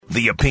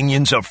The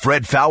opinions of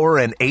Fred Faour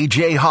and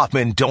A.J.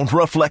 Hoffman don't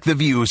reflect the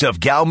views of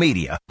Gal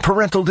Media.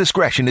 Parental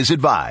discretion is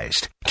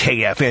advised.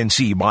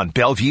 KFNC Mont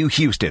Bellevue,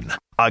 Houston,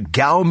 a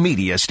Gal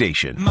Media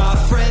station. My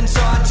friends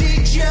are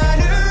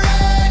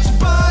degenerates,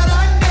 but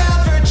I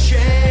never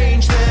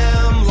change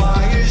them.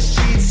 Liars,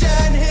 cheats,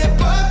 and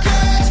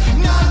hypocrites,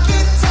 not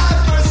the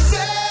time for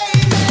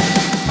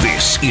saving.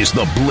 This is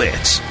The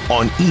Blitz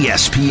on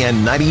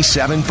ESPN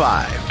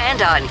 97.5.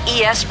 And on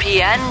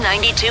ESPN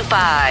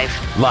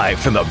 92.5. Live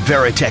from the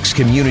Veritex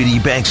Community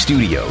Bank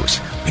Studios,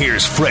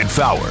 here's Fred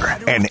Faour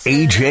and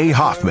A.J.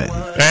 Hoffman.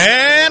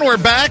 And we're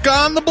back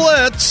on The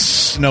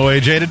Blitz. No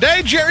A.J.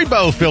 today. Jerry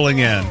Bowe filling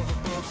in.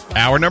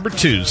 Hour number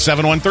 2,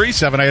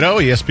 713-780.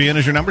 ESPN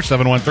is your number,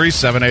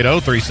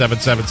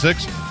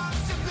 713-780-3776.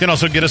 You can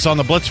also get us on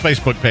the Blitz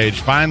Facebook page.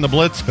 Find the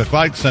Blitz, click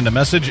like, send a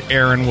message.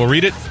 Aaron will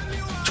read it.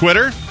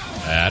 Twitter,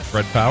 at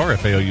Fred Faour,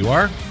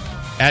 F-A-O-U-R.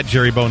 At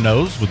Jerry Bowe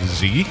Knows with a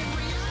Z.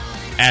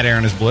 At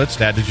Aaron is Blitzed,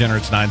 at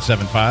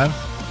Degenerates975. You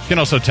can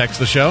also text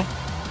the show.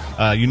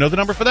 You know the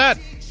number for that.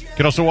 You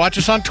can also watch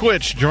us on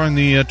Twitch. Join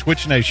the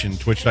Twitch Nation,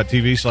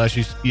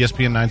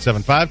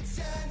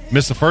 twitch.tv/ESPN975.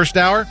 Miss the first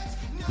hour,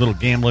 little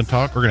gambling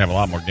talk. We're going to have a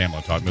lot more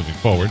gambling talk moving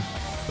forward.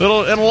 And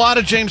a lot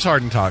of James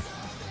Harden talk.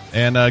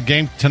 And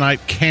game tonight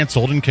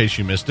canceled in case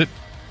you missed it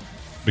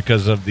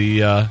because of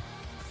the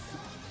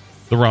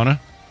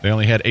Rona. They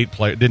only had 8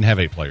 players, didn't have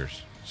 8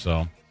 players.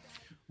 So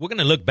we're going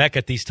to look back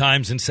at these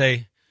times and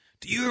say,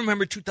 do you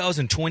remember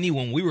 2020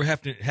 when we were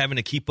having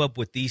to keep up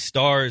with these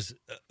stars,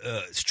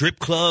 strip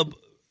club,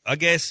 I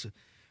guess,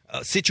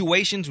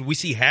 situations? We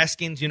see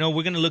Haskins, we're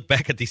going to look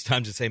back at these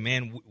times and say,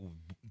 man,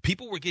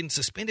 people were getting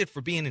suspended for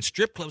being in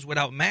strip clubs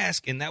without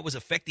masks, and that was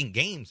affecting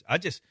games.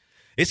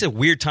 It's a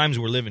weird times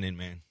we're living in,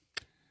 man.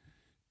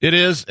 It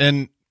is,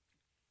 and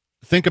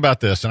think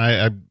about this,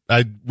 and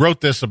I wrote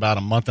this about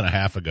a month and a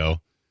half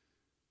ago.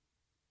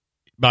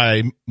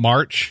 By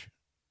March,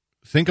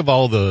 think of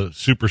all the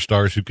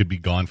superstars who could be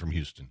gone from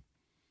Houston.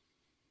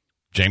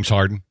 James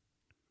Harden,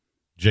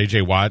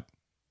 J.J. Watt,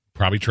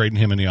 probably trading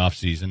him in the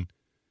offseason.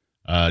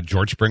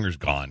 George Springer's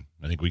gone.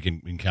 I think we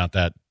can count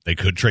that. They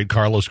could trade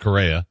Carlos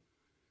Correa.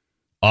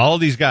 All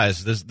of these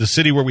guys, the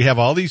city where we have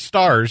all these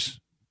stars,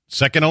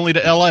 second only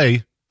to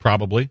L.A.,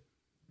 probably,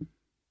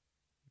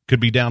 could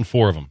be down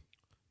 4 of them.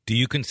 Do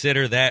you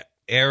consider that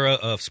era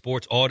of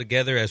sports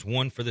altogether as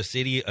one for the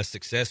city a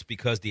success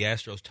because the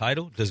Astros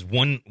title? Does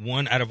one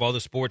out of all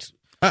the sports?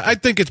 I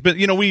think it's been,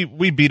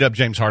 we beat up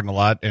James Harden a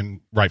lot,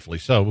 and rightfully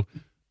so,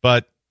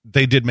 but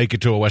they did make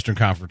it to a Western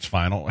Conference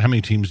final. How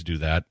many teams do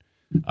that?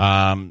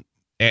 And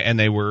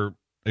they were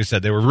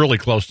really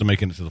close to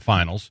making it to the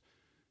finals,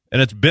 and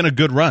it's been a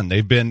good run.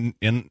 They've been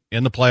in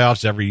the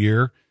playoffs every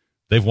year.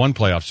 They've won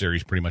playoff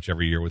series pretty much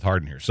every year with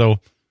Harden here.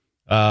 So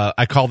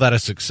I call that a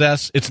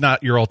success. It's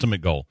not your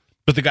ultimate goal.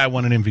 But the guy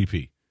won an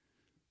MVP.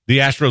 The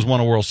Astros won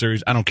a World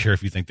Series. I don't care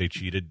if you think they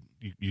cheated.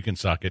 You can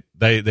suck it.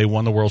 They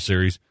won the World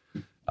Series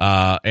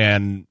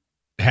and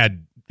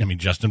had,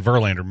 Justin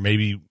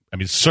Verlander,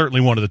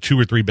 certainly one of the 2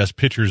 or 3 best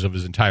pitchers of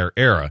his entire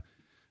era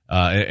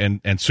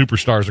and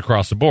superstars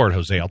across the board,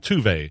 Jose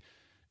Altuve.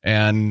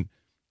 And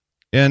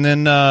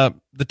then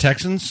the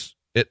Texans.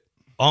 It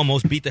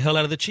almost beat the hell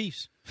out of the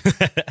Chiefs.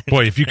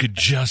 Boy, if you could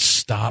just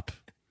stop.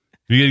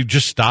 You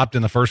just stopped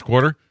in the first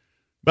quarter.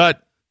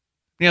 But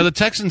the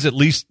Texans at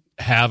least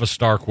have a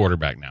star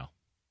quarterback now,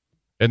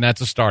 and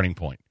that's a starting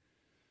point.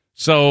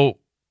 So,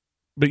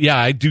 but yeah,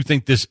 I do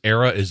think this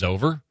era is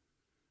over.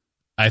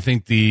 I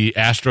think the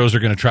Astros are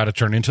going to try to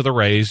turn into the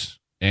Rays,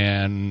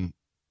 and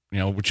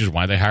which is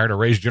why they hired a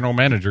Rays general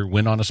manager,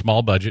 win on a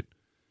small budget.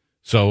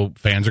 So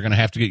fans are going to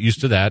have to get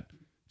used to that.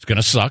 It's going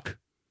to suck,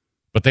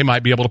 but they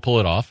might be able to pull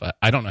it off.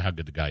 I don't know how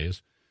good the guy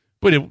is,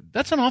 but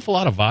that's an awful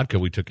lot of vodka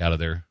we took out of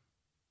there.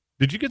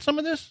 Did you get some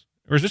of this,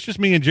 or is this just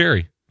me and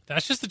Jerry?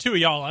 That's just the two of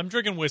y'all. I'm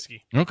drinking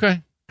whiskey.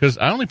 Okay. Because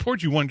I only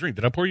poured you one drink.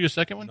 Did I pour you a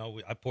second one? No,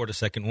 I poured a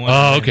second one.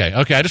 Oh, okay.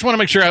 Okay. I just want to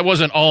make sure it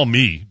wasn't all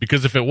me.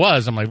 Because if it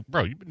was, I'm like,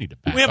 bro, you need to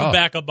back We have off. a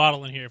backup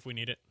bottle in here if we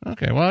need it.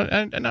 Okay.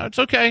 Well, no, it's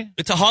okay.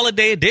 It's a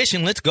holiday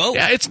edition. Let's go.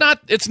 Yeah, it's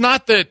not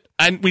that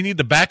we need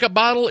the backup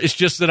bottle. It's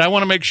just that I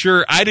want to make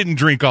sure I didn't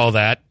drink all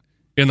that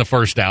in the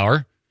first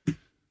hour.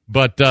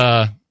 But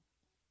yeah,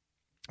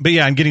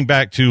 I'm getting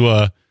back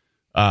to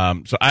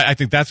so I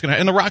think that's going to –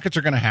 and the Rockets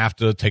are going to have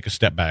to take a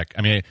step back.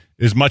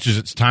 As much as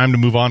it's time to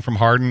move on from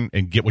Harden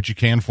and get what you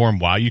can for him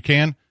while you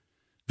can,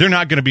 they're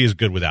not going to be as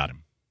good without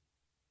him,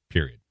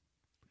 period.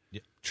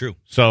 Yeah, true.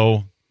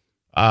 So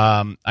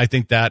I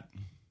think that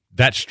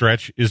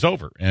stretch is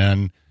over.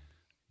 And,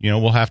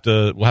 we'll have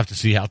to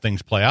see how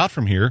things play out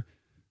from here.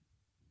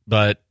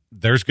 But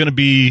there's going to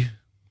be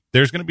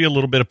a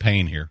little bit of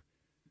pain here.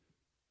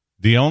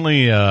 The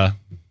only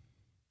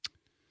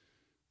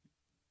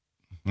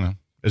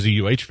as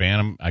a UH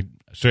fan, I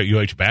start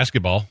UH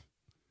basketball.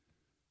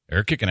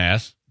 They're kicking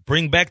ass.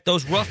 Bring back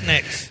those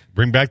Roughnecks.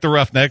 Bring back the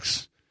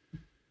Roughnecks.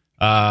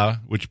 But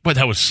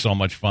that was so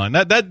much fun.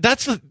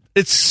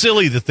 It's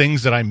silly the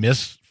things that I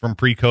miss from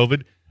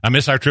pre-COVID. I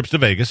miss our trips to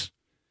Vegas.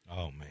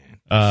 Oh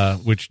man.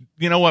 Which,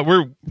 you know what,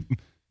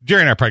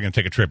 Jerry and I are probably going to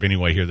take a trip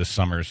anyway here this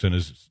summer as soon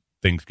as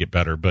things get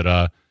better.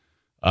 But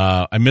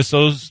I miss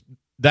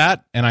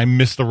that, and I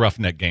miss the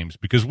Roughneck games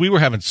because we were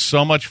having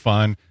so much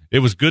fun. It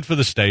was good for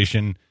the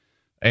station,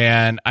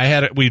 and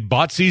we'd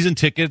bought season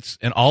tickets,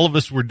 and all of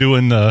us were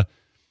doing the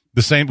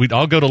same. We'd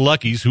all go to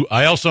Lucky's, who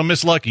I also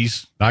miss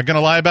Lucky's. Not going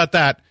to lie about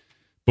that.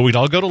 But we'd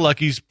all go to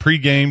Lucky's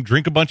pregame,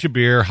 drink a bunch of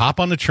beer, hop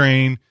on the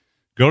train,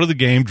 go to the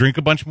game, drink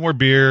a bunch more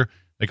beer.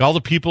 Like all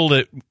the people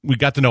that we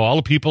got to know, all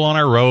the people on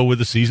our row with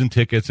the season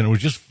tickets, and it was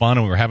just fun,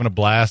 and we were having a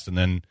blast. And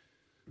then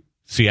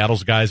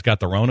Seattle's guys got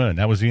the Rona, and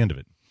that was the end of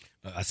it.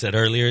 I said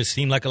earlier, it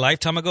seemed like a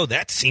lifetime ago.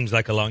 That seems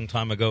like a long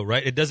time ago,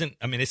 right? It doesn't.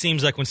 I mean, it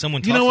seems like when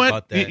someone talks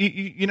about that.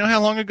 You know how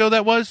long ago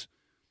that was?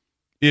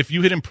 If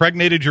you had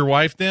impregnated your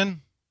wife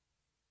then,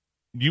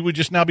 you would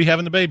just now be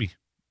having the baby.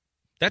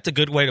 That's a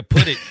good way to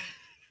put it.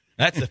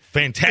 That's a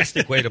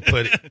fantastic way to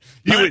put it.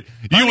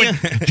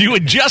 You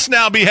would just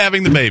now be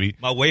having the baby.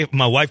 My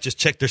wife just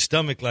checked her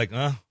stomach like,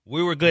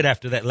 we were good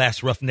after that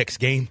last Roughnecks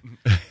game.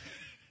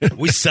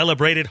 We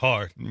celebrated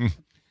hard.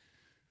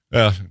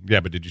 Yeah,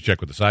 but did you check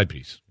with the side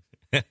piece?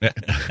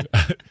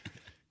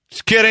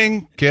 Just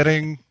kidding.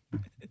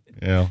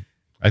 Yeah,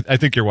 I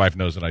think your wife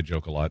knows that I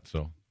joke a lot,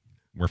 so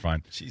we're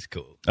fine. She's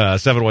cool.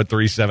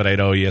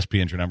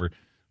 713-780-ESPN's your number.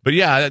 But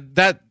yeah,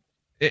 that,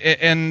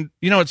 and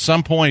at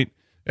some point,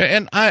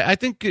 and I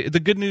think the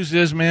good news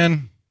is,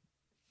 man,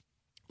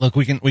 look,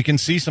 we can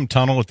see some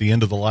tunnel at the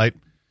end of the light.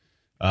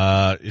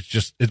 It's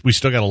just we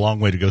still got a long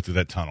way to go through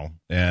that tunnel,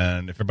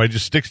 and if everybody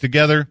just sticks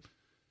together,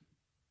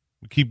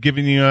 we keep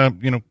giving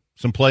you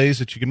some plays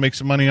that you can make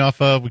some money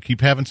off of. We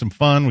keep having some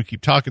fun. We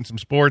keep talking some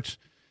sports.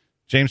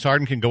 James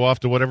Harden can go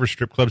off to whatever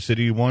strip club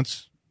city he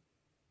wants.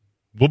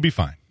 We'll be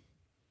fine.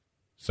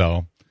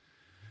 So,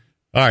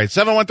 all right,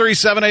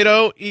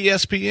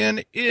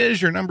 713-780-ESPN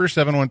is your number,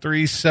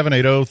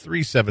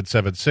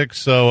 713-780-3776.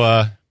 So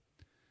I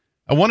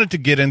wanted to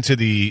get into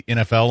the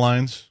NFL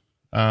lines,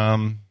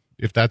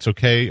 if that's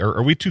okay. Or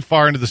are we too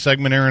far into the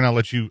segment, Aaron? I'll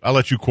let you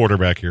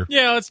quarterback here.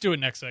 Yeah, let's do it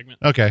next segment.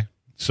 Okay.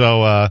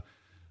 So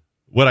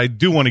what I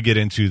do want to get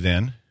into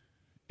then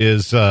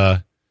is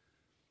a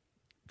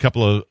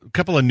couple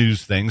of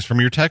news things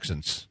from your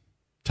Texans.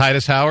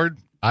 Titus Howard,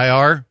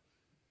 IR.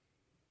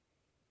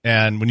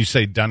 And when you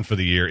say done for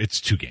the year, it's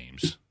 2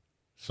 games.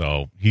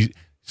 So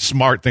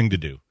smart thing to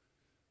do.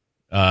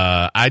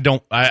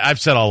 I've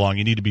said all along,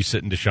 you need to be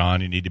sitting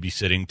Deshaun. You need to be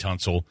sitting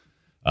Tunsil.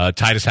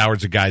 Titus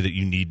Howard's a guy that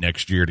you need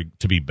next year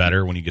to be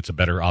better when he gets a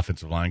better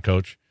offensive line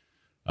coach.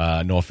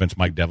 No offense,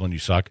 Mike Devlin, you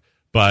suck.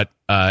 But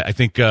I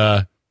think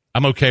I'm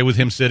okay with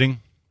him sitting.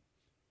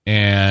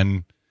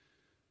 And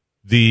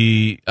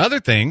the other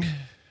thing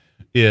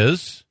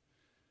is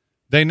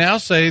they now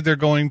say they're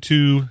going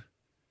to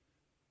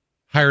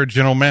hire a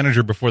general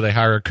manager before they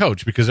hire a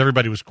coach because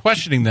everybody was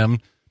questioning them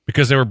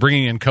because they were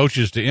bringing in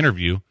coaches to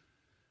interview.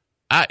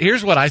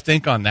 Here's what I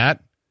think on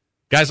that.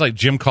 Guys like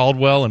Jim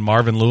Caldwell and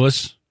Marvin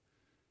Lewis,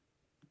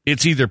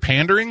 it's either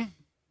pandering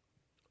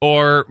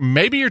or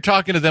maybe you're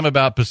talking to them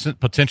about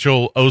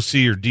potential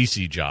OC or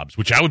DC jobs,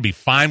 which I would be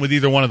fine with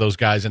either one of those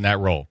guys in that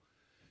role,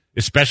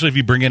 especially if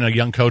you bring in a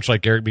young coach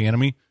like Eric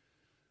Bieniemy.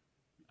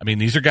 I mean,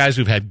 these are guys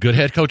who've had good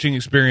head coaching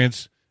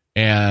experience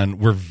and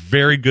were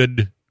very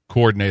good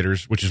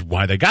coordinators, which is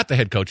why they got the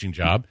head coaching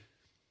job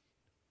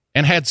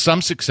and had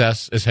some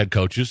success as head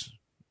coaches.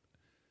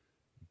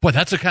 Boy,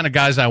 that's the kind of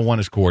guys I want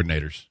as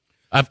coordinators.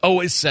 I've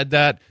always said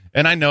that,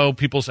 and I know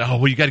people say,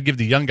 you got to give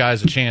the young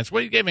guys a chance.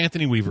 Well, you gave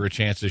Anthony Weaver a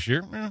chance this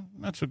year.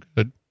 Not so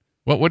good.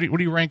 What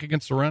do you rank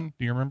against the run?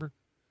 Do you remember?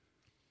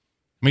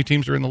 How many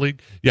teams are in the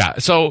league? Yeah,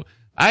 so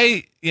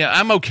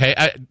I'm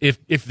okay.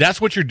 If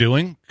that's what you're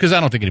doing, because I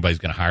don't think anybody's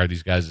going to hire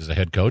these guys as a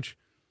head coach.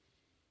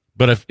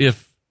 But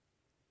if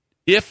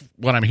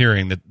what I'm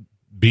hearing that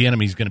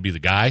Bieniemy's going to be the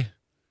guy,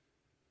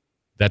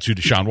 that's who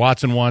Deshaun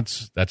Watson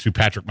wants. That's who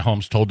Patrick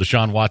Mahomes told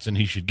Deshaun Watson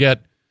he should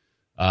get.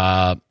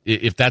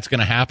 If that's going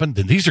to happen,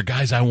 then these are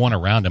guys I want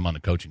around him on the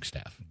coaching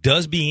staff.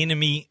 Does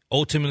Bieniemy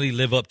ultimately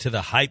live up to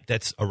the hype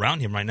that's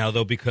around him right now,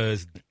 though?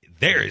 Because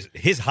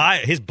his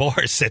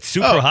bar is set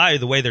super high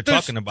the way they're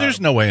talking about.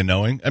 There's no way of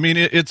knowing. I mean,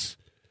 it's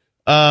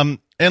and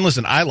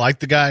listen, I like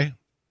the guy.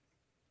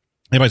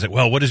 Everybody's like,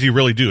 well, what does he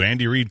really do?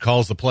 Andy Reid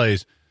calls the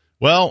plays.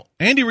 Well,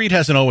 Andy Reid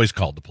hasn't always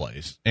called the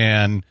plays.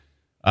 And,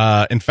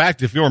 in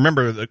fact, if you'll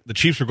remember, the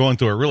Chiefs were going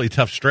through a really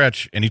tough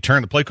stretch, and he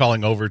turned the play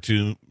calling over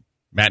to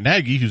Matt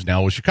Nagy, who's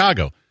now with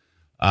Chicago.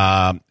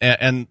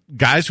 And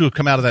guys who have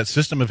come out of that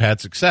system have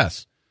had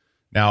success.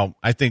 Now,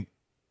 I think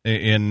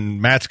in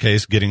Matt's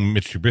case, getting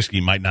Mitch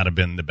Trubisky might not have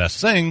been the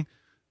best thing,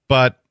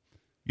 but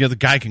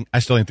I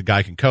still think the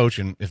guy can coach.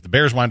 And if the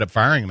Bears wind up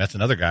firing him, that's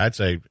another guy. I'd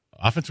say,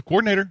 offensive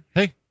coordinator,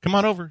 hey, come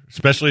on over,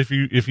 especially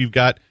if you've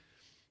got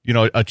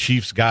a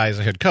Chiefs guy as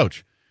a head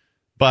coach.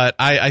 But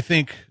I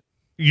think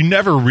you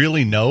never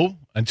really know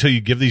until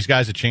you give these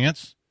guys a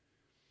chance.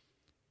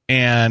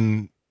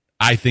 And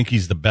I think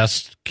he's the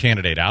best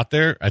candidate out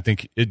there. I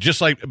think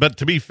but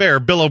to be fair,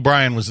 Bill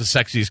O'Brien was the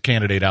sexiest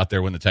candidate out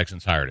there when the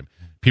Texans hired him.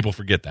 People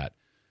forget that.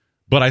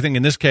 But I think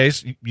in this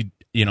case,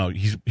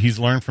 he's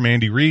learned from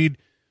Andy Reid.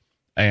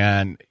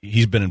 and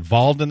he's been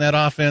involved in that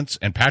offense,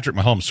 and Patrick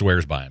Mahomes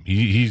swears by him.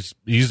 He's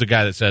the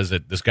guy that says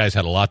that this guy's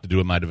had a lot to do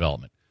with my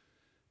development,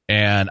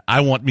 and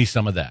I want me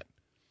some of that.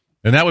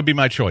 And that would be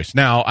my choice.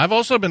 Now, I've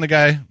also been the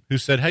guy who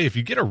said, hey, if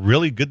you get a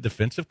really good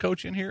defensive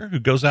coach in here who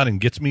goes out and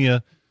gets me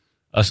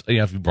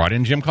if you brought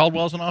in Jim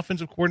Caldwell as an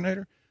offensive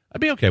coordinator,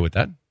 I'd be okay with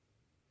that.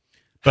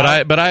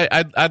 But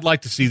I'd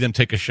like to see them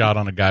take a shot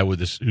on a guy with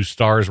whose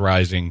star is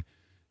rising,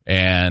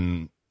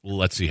 and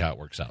let's see how it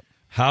works out.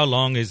 How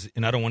long is,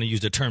 and I don't want to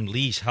use the term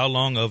leash, how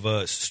long of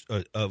a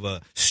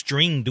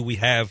string do we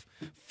have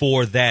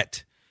for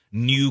that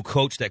new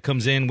coach that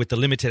comes in with the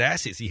limited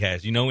assets he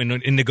has? You know,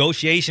 in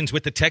negotiations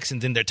with the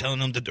Texans, and they're telling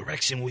them the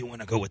direction we want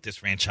to go with this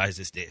franchise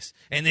is this.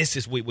 And this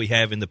is what we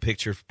have in the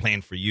picture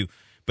planned for you.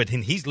 But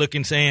then he's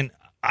looking, saying,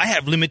 I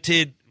have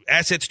limited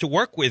assets to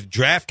work with,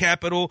 draft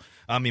capital.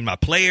 I mean, my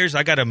players,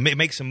 I got to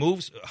make some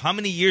moves. How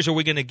many years are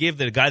we going to give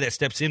the guy that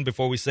steps in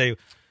before we say,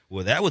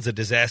 well, that was a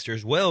disaster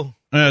as well?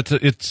 It's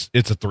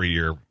a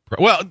 3-year.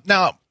 Well,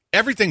 now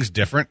everything's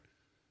different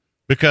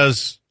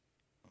because,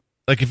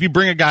 like, if you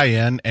bring a guy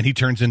in and he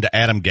turns into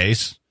Adam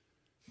Gase,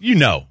 you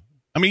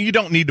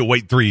don't need to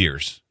wait 3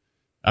 years.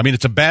 I mean,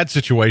 it's a bad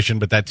situation,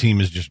 but that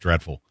team is just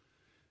dreadful.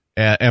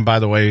 And by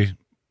the way,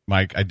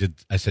 Mike,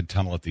 I said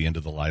tunnel at the end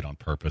of the light on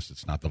purpose.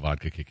 It's not the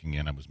vodka kicking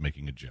in. I was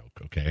making a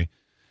joke. Okay.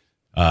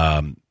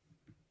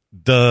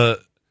 The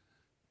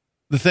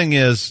thing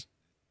is,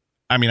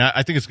 I mean,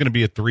 I think it's going to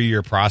be a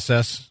 3-year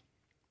process,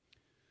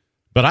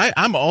 but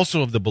I'm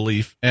also of the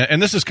belief,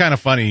 and this is kind of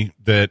funny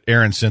that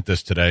Aaron sent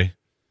this today,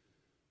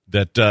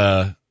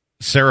 that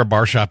Sarah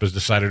Barshop has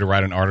decided to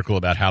write an article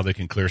about how they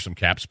can clear some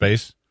cap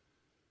space.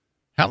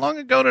 How long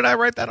ago did I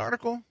write that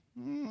article?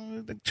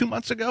 2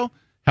 months ago?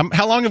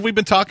 How long have we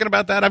been talking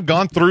about that? I've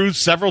gone through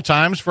several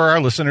times for our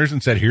listeners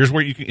and said, here's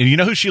where you can, and you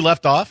know who she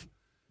left off?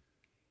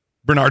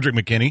 Bernardrick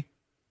McKinney,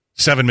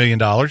 $7 million.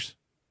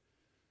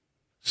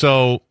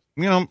 So,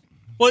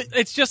 Well,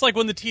 it's just like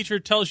when the teacher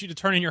tells you to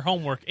turn in your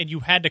homework and you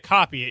had to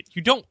copy it.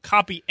 You don't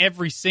copy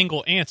every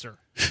single answer.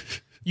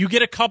 You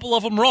get a couple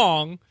of them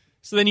wrong,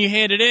 so then you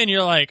hand it in.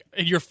 You're like,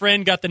 and your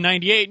friend got the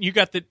 98 and you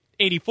got the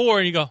 84,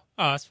 and you go,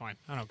 oh, that's fine.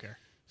 I don't care.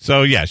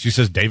 So, yeah, she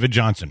says David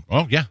Johnson.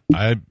 Well, yeah,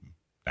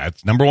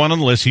 that's number one on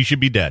the list. He should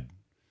be dead.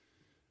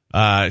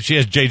 She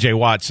has J.J.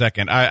 Watt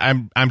second.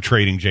 I'm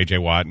trading J.J.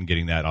 Watt and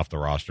getting that off the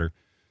roster.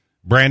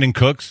 Brandon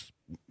Cooks.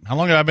 How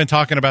long have I been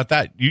talking about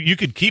that? You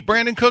could keep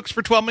Brandon Cooks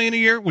for $12 million a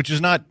year, which is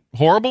not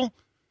horrible,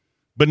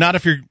 but not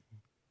if you're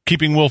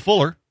keeping Will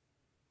Fuller.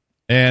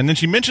 And then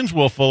she mentions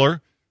Will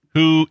Fuller,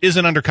 who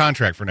isn't under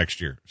contract for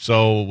next year.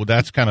 So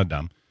that's kind of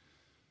dumb.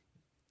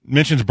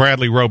 Mentions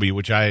Bradley Roby,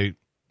 which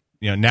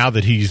now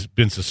that he's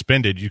been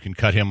suspended, you can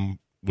cut him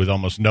with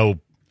almost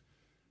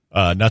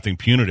nothing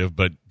punitive.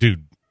 But,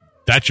 dude,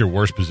 that's your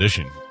worst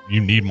position.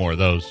 You need more of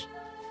those.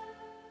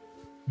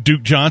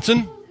 Duke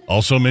Johnson,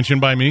 also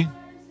mentioned by me.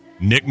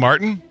 Nick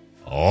Martin,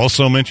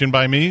 also mentioned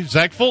by me.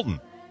 Zach Fulton.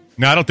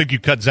 Now, I don't think you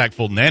cut Zach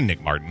Fulton and Nick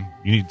Martin.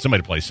 You need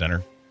somebody to play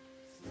center.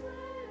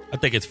 I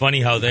think it's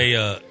funny how they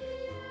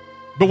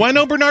but why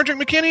no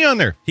Bernardrick McKinney on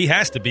there? he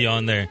has to be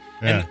on there.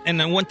 Yeah. And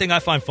the one thing I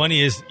find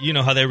funny is,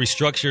 how they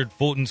restructured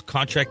Fulton's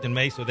contract in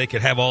May so they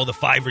could have all the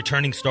 5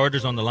 returning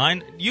starters on the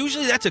line.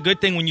 Usually that's a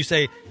good thing when you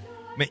say,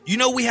 man,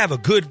 we have a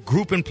good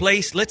group in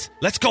place. Let's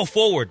go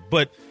forward.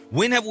 But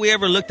when have we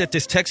ever looked at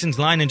this Texans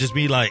line and just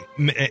been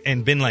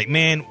like,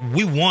 man,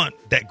 we want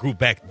that group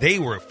back. They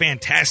were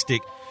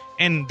fantastic.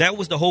 And that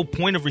was the whole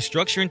point of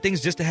restructuring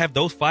things, just to have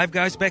those 5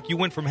 guys back. You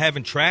went from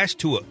having trash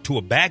to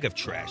a bag of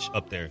trash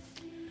up there.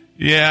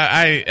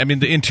 Yeah, I mean,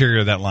 the interior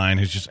of that line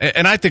is just,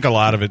 and I think a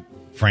lot of it,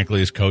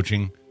 frankly, is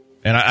coaching.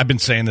 And I've been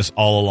saying this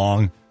all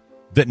along,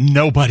 that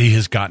nobody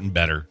has gotten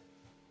better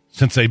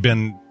since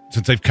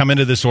they've come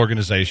into this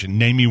organization.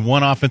 Name me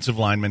one offensive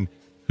lineman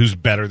who's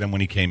better than when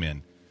he came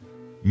in.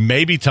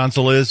 Maybe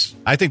Tunsil is.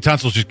 I think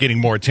Tunsil's just getting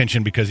more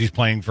attention because he's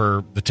playing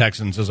for the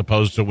Texans as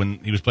opposed to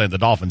when he was playing the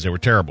Dolphins. They were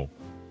terrible.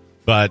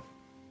 But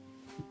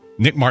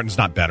Nick Martin's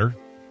not better.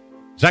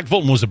 Zach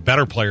Fulton was a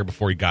better player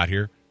before he got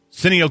here.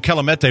 Sinio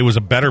Kelemete was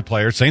a better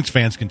player. Saints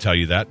fans can tell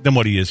you that than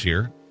what he is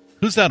here.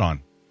 Who's that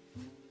on?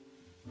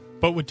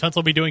 But would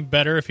Tunsil be doing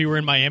better if he were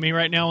in Miami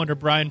right now under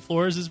Brian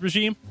Flores'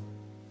 regime?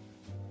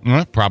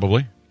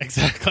 Probably.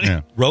 Exactly.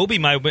 Yeah. Roby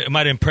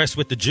might impress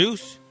with the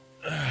juice.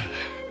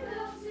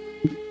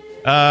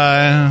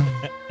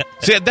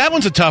 See, that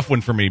one's a tough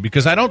one for me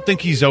because I don't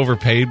think he's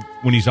overpaid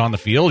when he's on the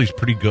field. He's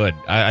pretty good.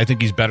 I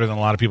think he's better than a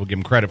lot of people give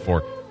him credit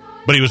for.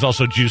 But he was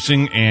also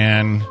juicing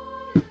and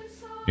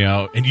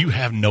you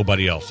have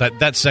nobody else.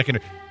 That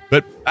second.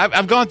 But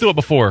I've gone through it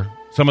before,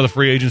 some of the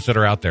free agents that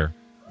are out there.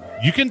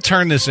 You can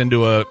turn this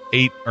into a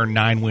 8 or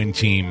 9 win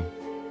team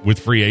with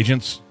free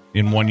agents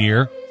in 1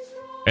 year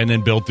and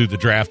then build through the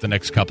draft the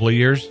next couple of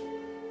years.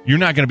 You're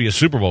not going to be a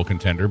Super Bowl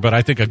contender, but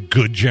I think a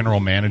good general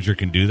manager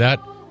can do that.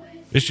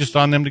 It's just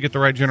on them to get the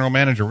right general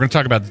manager. We're going to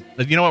talk about,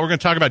 we're going to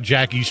talk about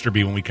Jack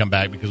Easterby when we come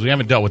back because we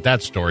haven't dealt with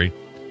that story.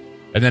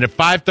 And then at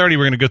 5:30, we're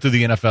going to go through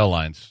the NFL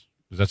lines.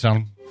 Does that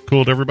sound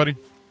cool to everybody?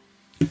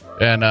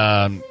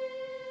 And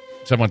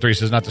 713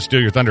 says, not to steal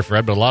your thunder,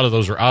 Fred, but a lot of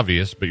those are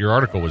obvious, but your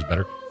article was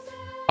better.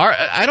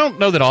 I don't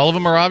know that all of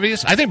them are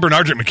obvious. I think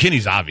Bernardrick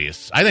McKinney's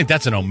obvious. I think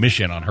that's an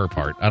omission on her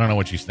part. I don't know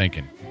what she's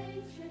thinking.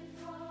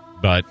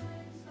 But,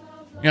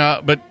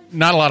 but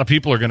not a lot of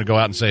people are going to go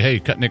out and say,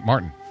 hey, cut Nick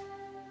Martin.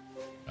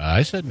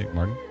 I said Nick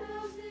Martin.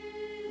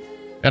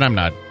 And I'm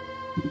not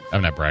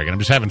bragging. I'm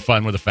just having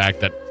fun with the fact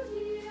that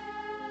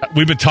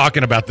we've been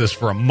talking about this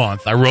for a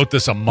month. I wrote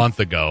this a month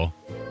ago.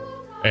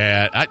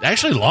 And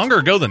actually longer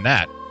ago than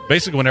that.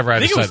 Basically, whenever I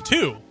think decided. it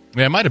was 2.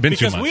 Yeah, it might have been 2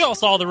 Because months. we all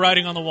saw the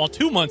writing on the wall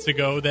 2 months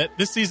ago that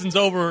this season's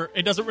over.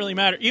 It doesn't really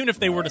matter. Even if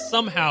they were to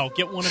somehow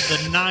get one of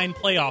the 9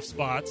 playoff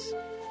spots,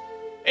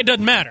 it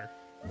doesn't matter.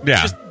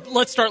 Yeah. Just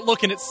let's start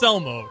looking at sell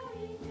mode.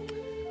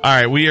 All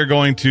right, we are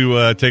going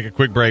to take a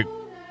quick break.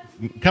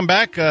 Come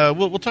back.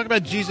 We'll talk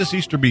about Jesus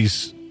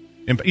Easterby's.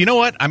 You know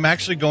what? I'm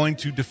actually going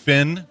to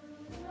defend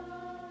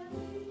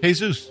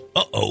Jesus.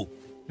 Uh-oh.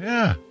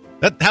 Yeah.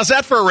 How's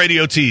that for a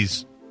radio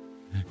tease?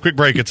 Quick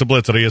break. It's a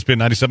Blitz at ESPN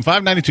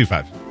 97.5,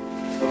 92.5.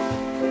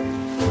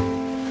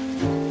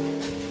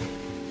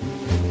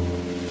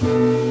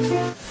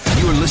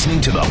 You're listening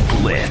to The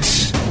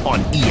Blitz on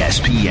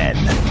ESPN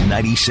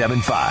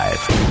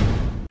 97.5.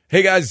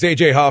 Hey guys,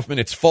 it's AJ Hoffman.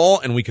 It's fall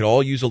and we could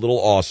all use a little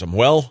awesome.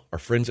 Well, our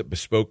friends at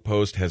Bespoke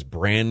Post has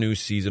brand new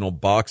seasonal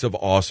Box of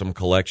Awesome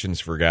collections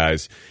for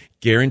guys,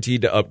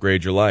 guaranteed to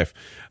upgrade your life.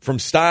 From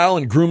style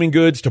and grooming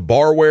goods to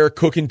barware,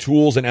 cooking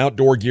tools, and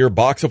outdoor gear,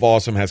 Box of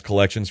Awesome has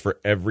collections for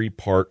every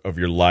part of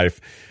your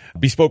life.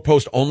 Bespoke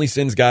Post only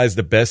sends guys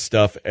the best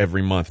stuff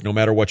every month. No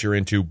matter what you're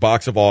into,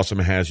 Box of Awesome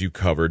has you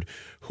covered.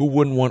 Who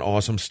wouldn't want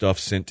awesome stuff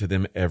sent to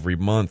them every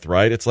month,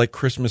 right? It's like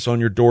Christmas on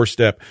your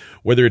doorstep.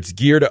 Whether it's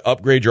gear to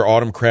upgrade your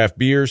autumn craft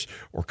beers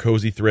or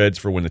cozy threads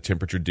for when the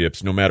temperature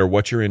dips, no matter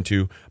what you're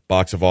into,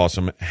 Box of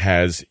Awesome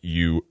has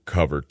you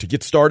covered. To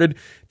get started,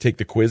 take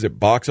the quiz at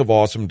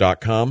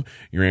boxofawesome.com.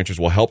 Your answers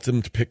will help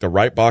them to pick the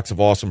right Box of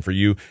Awesome for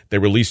you. They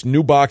release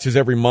new boxes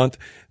every month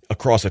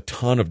across a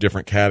ton of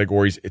different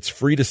categories. It's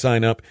free to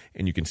sign up,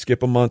 and you can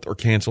skip a month or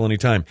cancel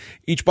anytime.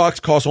 Each box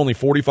costs only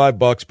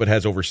 $45, but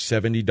has over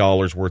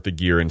 $70 worth of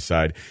gear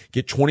inside.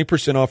 Get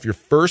 20% off your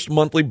first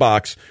monthly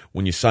box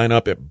when you sign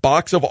up at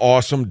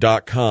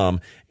boxofawesome.com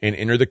and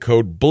enter the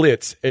code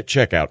BLITZ at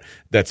checkout.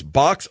 That's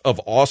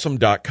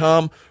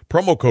boxofawesome.com,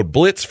 promo code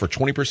BLITZ for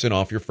 20%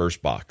 off your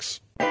first box.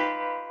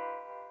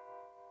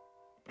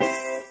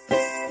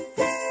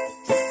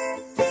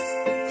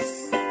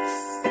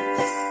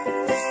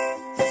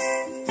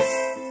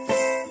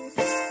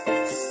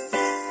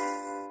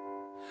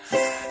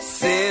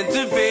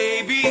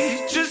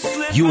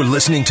 You are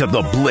listening to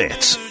The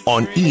Blitz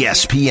on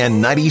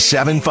ESPN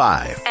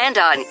 97.5. And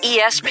on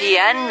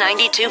ESPN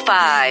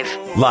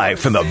 92.5. Live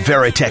from the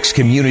Veritex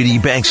Community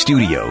Bank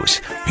Studios,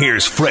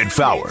 here's Fred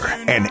Faour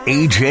and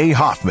AJ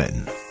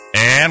Hoffman.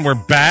 And we're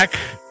back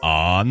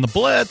on The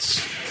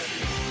Blitz.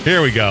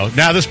 Here we go.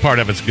 Now this part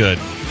of it's good.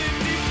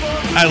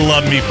 I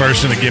love me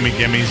first and the gimme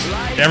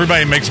gimmies.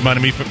 Everybody makes fun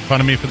of me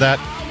for that.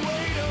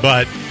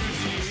 But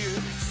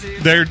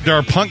they're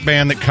a punk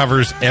band that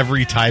covers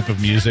every type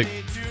of music.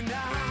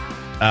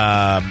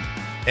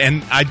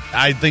 And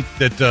I think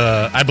that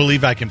I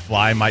Believe I Can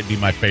Fly might be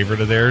my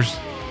favorite of theirs.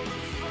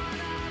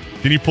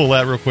 Can you pull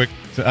that real quick?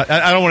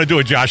 I don't want to do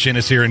a Josh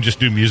Innes here and just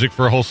do music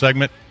for a whole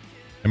segment.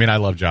 I mean, I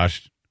love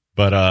Josh,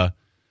 but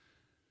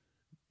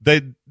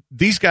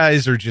these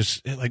guys are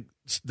just like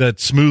that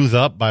smooth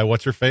up by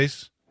what's her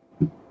face.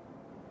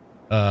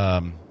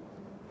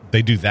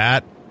 They do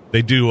that.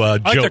 They do. I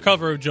like their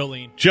cover of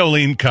Jolene.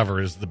 Jolene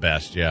cover is the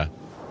best, yeah.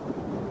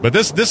 But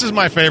this is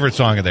my favorite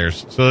song of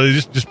theirs. So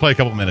just play a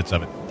couple minutes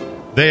of it.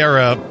 They are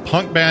a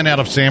punk band out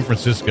of San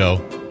Francisco,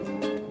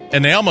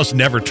 and they almost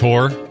never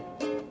tour.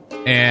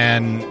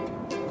 And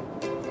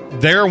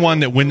they're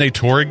one that when they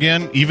tour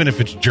again, even if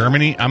it's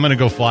Germany, I'm going to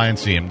go fly and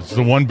see them. This is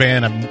the one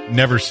band I've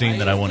never seen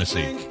that I want to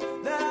see.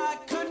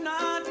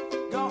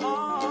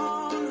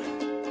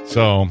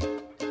 So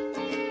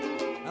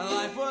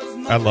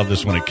I love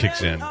this when it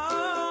kicks in.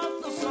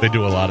 They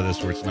do a lot of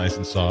this where it's nice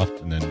and soft,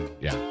 and then,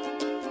 yeah.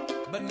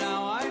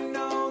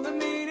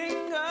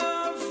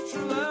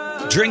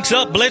 Drinks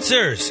up,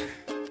 Blitzers.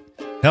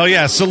 Hell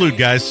yeah. Salute,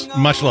 guys.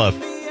 Much love.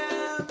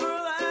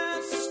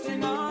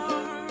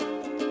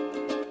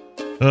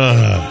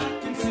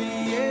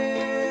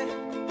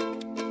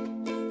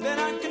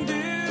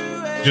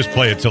 Just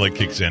play it till it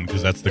kicks in,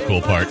 because that's the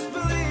cool part.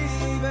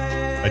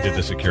 I did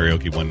this at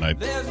karaoke one night.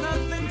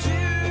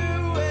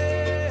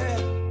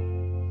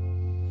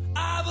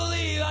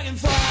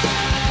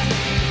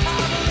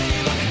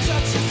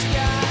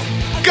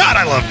 God,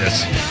 I love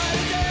this.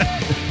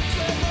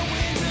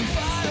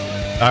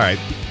 All right,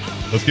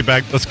 let's get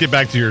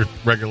back to your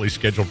regularly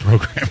scheduled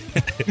program.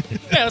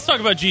 Yeah, let's talk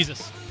about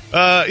Jesus.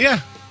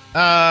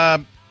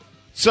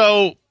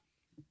 So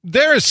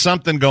there is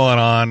something going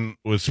on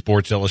with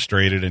Sports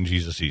Illustrated and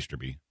Jesus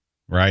Easterby,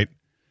 right?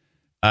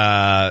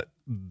 The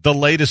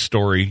latest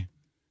story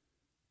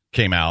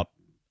came out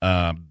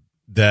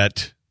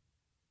that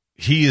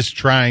he is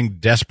trying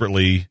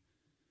desperately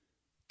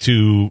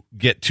to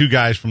get 2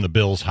 guys from the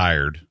Bills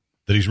hired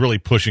that he's really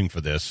pushing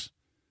for this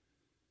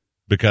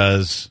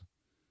because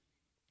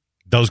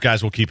those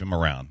guys will keep him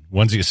around.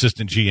 One's the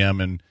assistant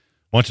GM, and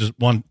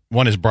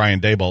one is Brian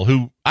Daboll,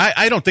 who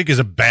I don't think is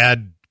a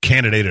bad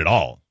candidate at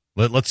all.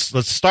 Let's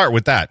start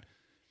with that.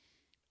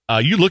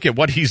 You look at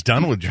what he's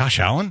done with Josh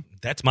Allen.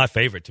 That's my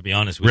favorite, to be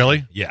honest with Really?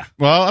 you. Yeah.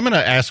 Well, I'm going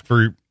to ask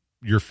for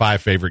your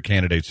 5 favorite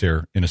candidates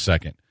here in a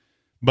second.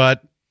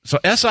 But so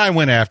SI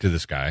went after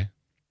this guy,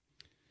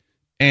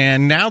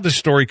 and now the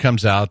story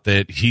comes out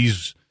that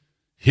his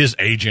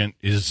agent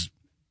is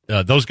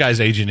those guys'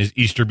 agent is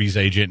Easterby's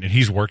agent, and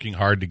he's working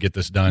hard to get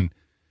this done.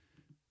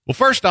 Well,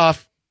 first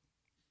off,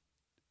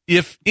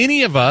 if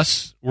any of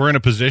us were in a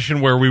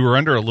position where we were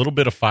under a little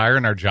bit of fire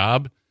in our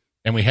job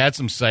and we had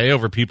some say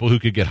over people who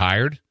could get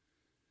hired,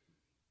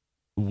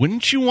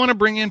 wouldn't you want to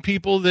bring in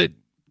people that,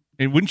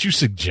 and wouldn't you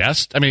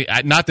suggest, I mean,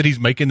 not that he's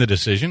making the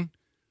decision,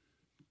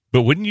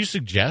 but wouldn't you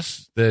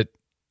suggest that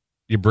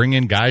you bring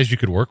in guys you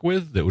could work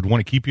with that would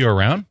want to keep you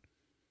around?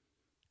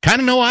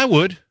 Kind of know I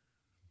would.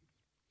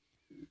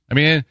 I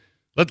mean,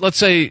 let's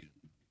say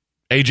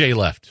AJ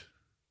left,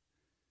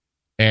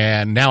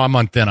 and now I'm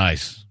on thin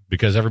ice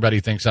because everybody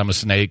thinks I'm a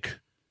snake,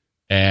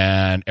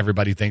 and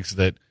everybody thinks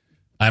that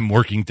I'm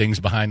working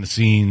things behind the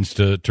scenes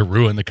to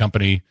ruin the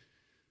company,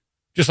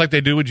 just like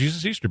they do with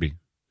Jesus Easterby.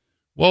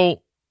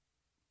 Well,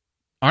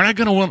 don't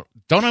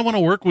I want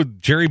to work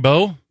with Jerry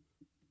Bow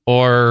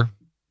or,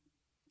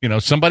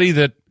 somebody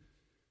that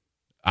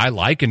I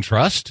like and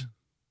trust? I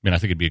mean, I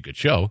think it'd be a good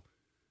show,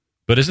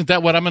 but isn't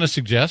that what I'm going to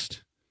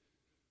suggest?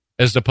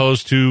 As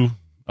opposed to,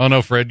 oh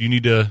no, Fred, you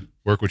need to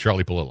work with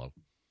Charlie Palillo.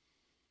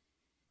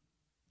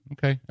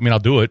 Okay. I mean, I'll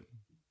do it.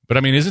 But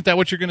I mean, isn't that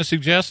what you're going to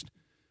suggest?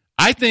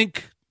 I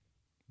think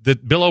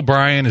that Bill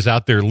O'Brien is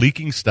out there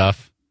leaking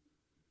stuff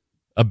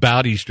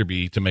about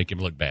Easterby to make him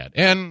look bad.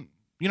 And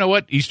you know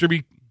what?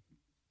 Easterby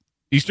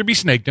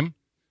snaked him.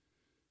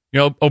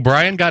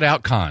 O'Brien got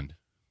out-conned.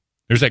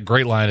 There's that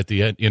great line at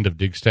the end of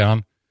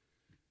Digstown,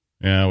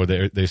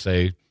 where they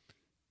say,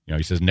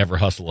 he says, never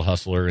hustle a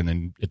hustler. And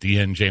then at the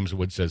end, James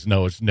Wood says,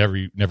 no, it's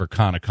never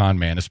con a con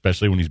man,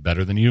 especially when he's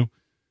better than you.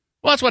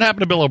 Well, that's what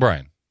happened to Bill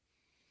O'Brien.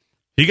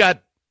 He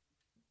got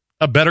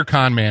a better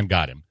con man,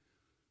 got him.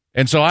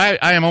 And so I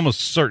am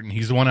almost certain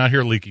he's the one out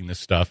here leaking this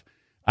stuff.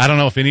 I don't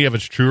know if any of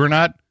it's true or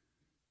not.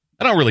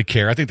 I don't really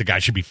care. I think the guy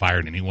should be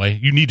fired anyway.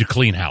 You need to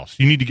clean house.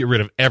 You need to get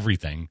rid of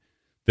everything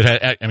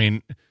that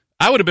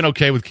I would have been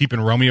okay with keeping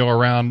Romeo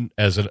around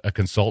as a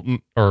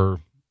consultant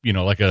or,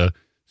 like a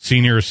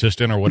senior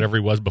assistant or whatever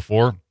he was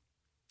before.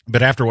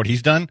 But after what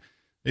he's done,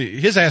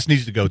 his ass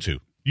needs to go too.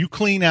 You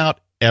clean out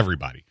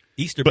everybody.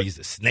 Easterby's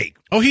a snake.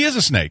 Oh, he is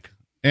a snake.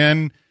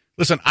 And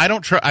listen,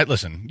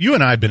 listen, you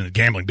and I have been in the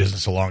gambling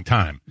business a long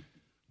time.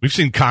 We've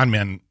seen con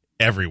men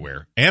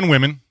everywhere and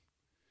women.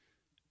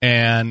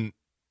 And,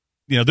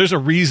 there's a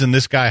reason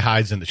this guy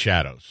hides in the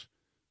shadows.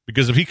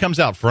 Because if he comes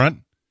out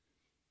front,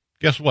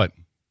 guess what?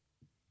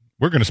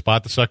 We're going to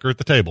spot the sucker at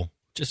the table.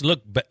 Just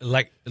look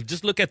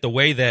at the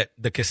way that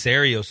the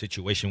Casario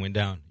situation went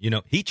down.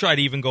 He tried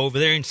to even go over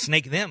there and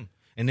snake them.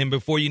 And then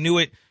before you knew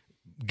it,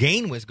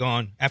 Gain was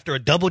gone after a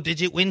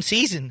double-digit win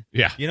season.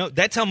 Yeah.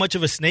 That's how much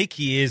of a snake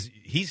he is.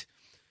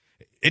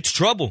 It's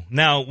trouble.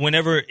 Now,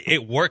 whenever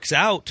it works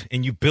out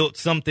and you built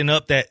something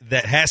up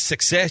that has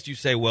success, you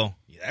say, well,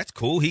 yeah, that's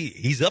cool.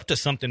 He's up to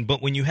something.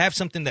 But when you have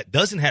something that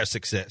doesn't have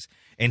success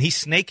and he's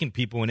snaking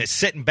people and it's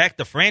setting back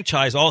the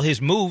franchise, all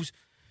his moves,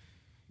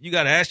 you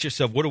got to ask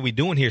yourself, what are we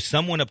doing here?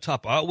 Someone up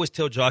top. I always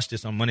tell Josh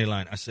this on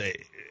Moneyline. I say,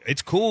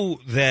 it's cool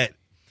that,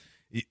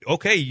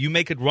 okay, you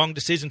make a wrong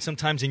decision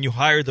sometimes and you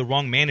hire the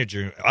wrong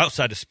manager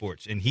outside of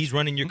sports and he's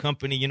running your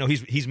company,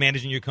 he's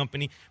managing your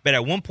company. But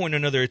at one point or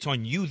another, it's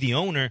on you, the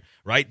owner,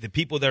 right? The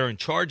people that are in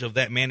charge of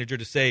that manager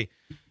to say,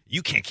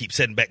 you can't keep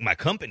setting back my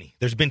company.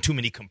 There's been too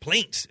many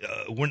complaints.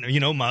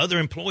 My other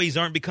employees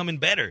aren't becoming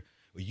better.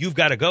 You've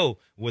got to go.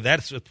 Well,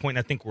 that's the point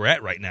I think we're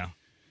at right now.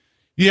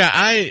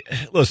 Yeah,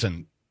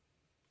 listen.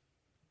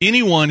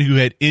 Anyone who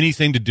had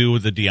anything to do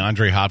with the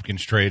DeAndre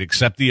Hopkins trade,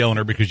 except the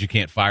owner, because you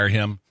can't fire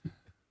him.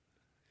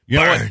 You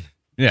know what?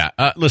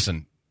 Yeah.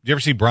 Listen, did you ever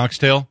see Bronx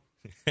Tale?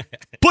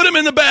 Put him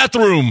in the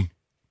bathroom.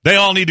 They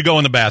all need to go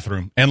in the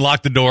bathroom and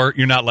lock the door.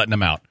 You're not letting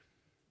them out.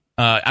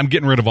 I'm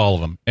getting rid of all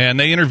of them. And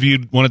they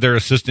interviewed one of their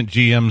assistant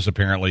GMs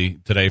apparently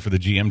today for the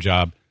GM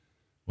job.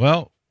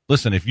 Well,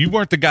 listen, if you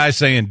weren't the guy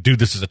saying, dude,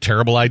 this is a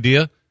terrible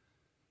idea, what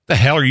the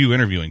hell are you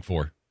interviewing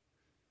for?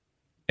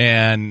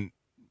 And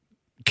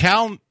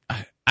Cal,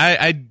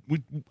 I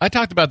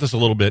talked about this a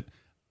little bit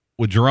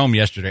with Jerome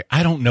yesterday.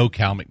 I don't know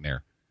Cal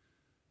McNair.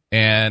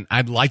 And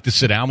I'd like to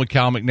sit down with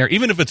Cal McNair,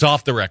 even if it's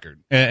off the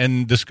record.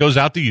 And this goes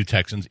out to you,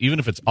 Texans, even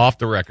if it's off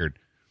the record.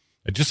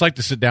 I'd just like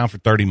to sit down for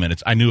 30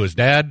 minutes. I knew his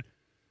dad.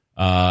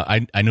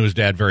 I knew his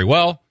dad very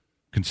well,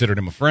 considered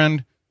him a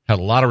friend, had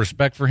a lot of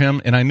respect for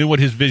him, and I knew what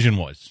his vision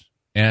was.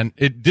 And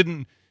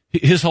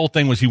his whole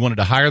thing was he wanted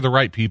to hire the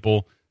right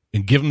people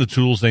and give them the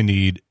tools they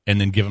need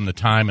and then give them the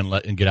time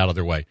and get out of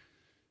their way.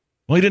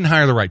 Well, he didn't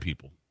hire the right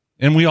people.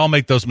 And we all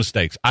make those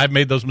mistakes. I've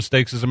made those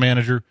mistakes as a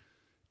manager.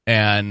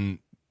 And,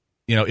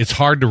 it's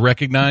hard to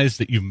recognize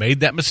that you've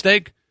made that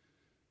mistake.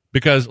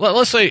 Because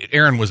let's say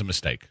Aaron was a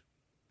mistake.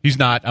 He's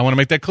not. I want to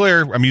make that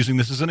clear. I'm using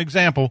this as an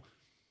example.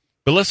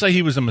 But let's say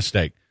he was a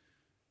mistake.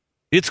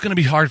 It's going to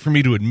be hard for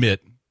me to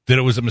admit that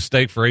it was a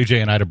mistake for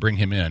AJ and I to bring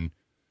him in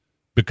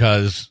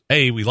because,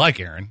 A, we like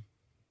Aaron,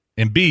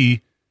 and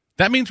B,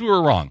 that means we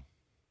were wrong.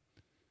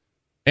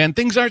 And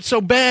things aren't so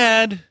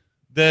bad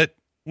that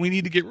we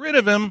need to get rid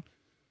of him,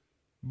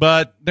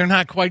 but they're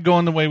not quite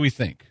going the way we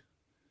think.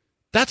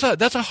 That's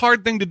a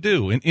hard thing to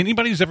do. And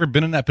anybody who's ever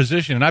been in that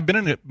position, and I've been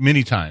in it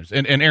many times,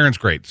 and Aaron's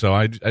great, so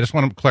I just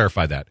want to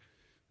clarify that.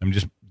 I'm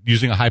just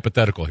using a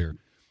hypothetical here.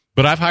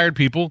 But I've hired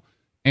people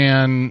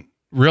and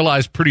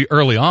realized pretty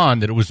early on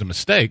that it was a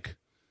mistake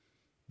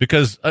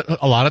because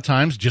a lot of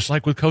times, just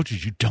like with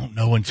coaches, you don't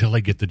know until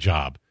they get the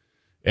job.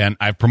 And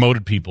I've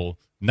promoted people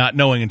not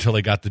knowing until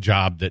they got the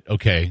job that,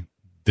 okay,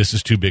 this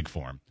is too big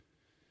for them.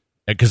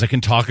 Because they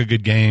can talk a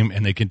good game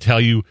and they can tell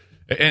you,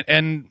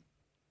 and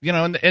you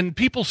know, and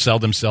people sell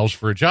themselves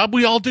for a job.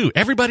 We all do.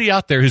 Everybody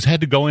out there who's had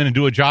to go in and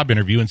do a job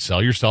interview and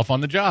sell yourself on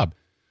the job.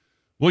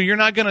 Well, you're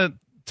not going to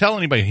tell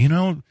anybody, you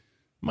know,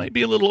 might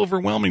be a little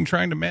overwhelming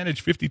trying to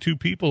manage 52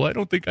 people. I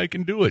don't think I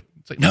can do it.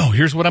 It's like, no,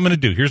 here's what I'm going to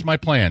do. Here's my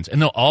plans.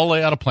 And they'll all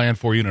lay out a plan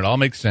for you, and it all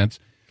makes sense.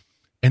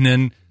 And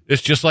then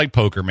it's just like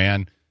poker,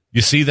 man.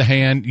 You see the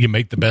hand, you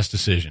make the best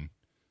decision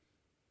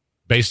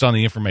based on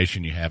the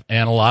information you have.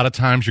 And a lot of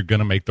times you're going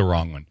to make the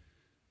wrong one.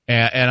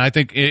 And I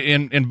think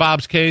in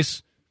Bob's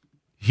case,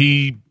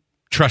 he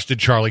trusted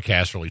Charlie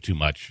Casserly too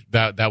much.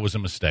 That was a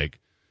mistake.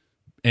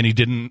 And he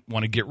didn't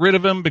want to get rid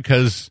of him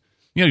because,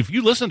 you know, if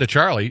you listen to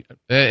Charlie,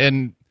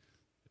 and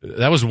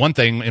that was one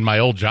thing in my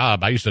old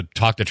job. I used to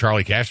talk to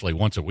Charlie Cashley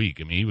once a week.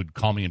 I mean, he would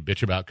call me and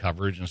bitch about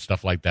coverage and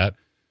stuff like that.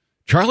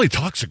 Charlie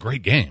talks a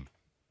great game.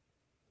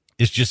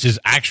 It's just his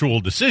actual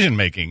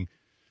decision-making.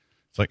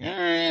 It's like,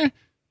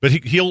 but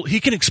he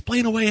can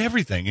explain away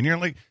everything. And you're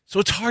like, so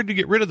it's hard to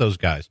get rid of those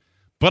guys.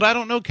 But I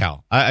don't know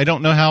Cal. I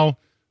don't know how.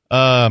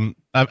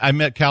 I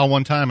met Cal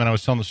one time, and I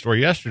was telling the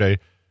story yesterday,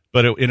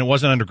 but it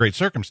wasn't under great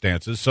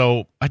circumstances.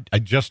 So I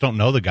just don't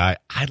know the guy.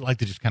 I'd like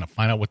to just kind of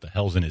find out what the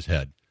hell's in his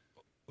head.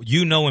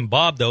 You knowing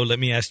Bob, though, let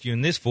me ask you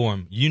in this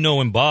form. You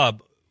knowing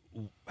Bob,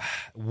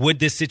 would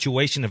this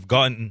situation have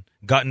gotten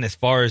as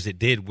far as it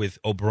did with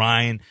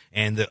O'Brien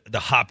and the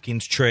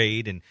Hopkins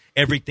trade and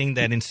everything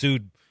that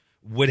ensued?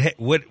 Would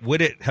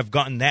it have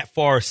gotten that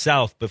far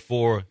south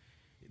before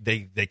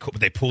they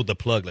pulled the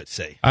plug? Let's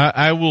say.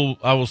 I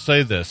will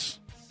say this.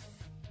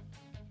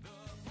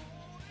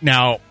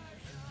 Now,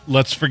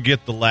 let's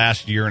forget the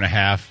last year and a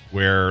half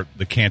where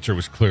the cancer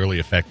was clearly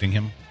affecting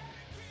him.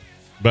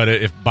 But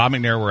if Bob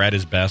McNair were at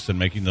his best in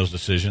making those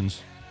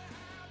decisions,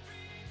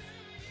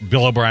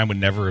 Bill O'Brien would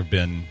never have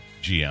been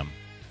GM.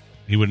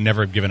 He would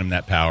never have given him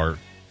that power,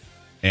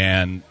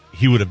 and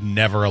he would have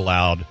never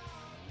allowed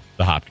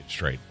the Hopkins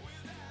trade.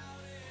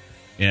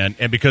 And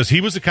because he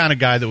was the kind of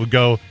guy that would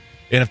go,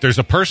 and if there's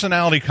a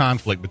personality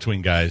conflict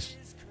between guys,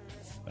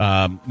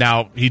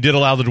 now he did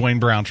allow the Dwayne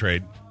Brown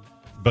trade,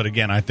 but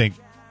again, I think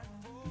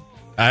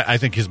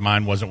his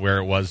mind wasn't where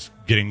it was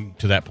getting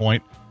to that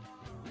point.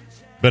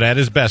 But at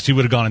his best, he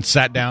would have gone and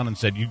sat down and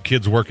said, you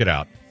kids work it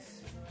out.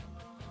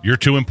 You're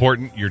too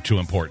important. You're too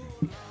important.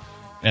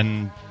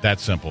 And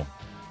that's simple.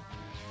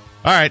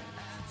 All right.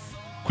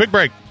 Quick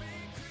break.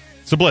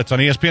 It's the Blitz on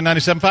ESPN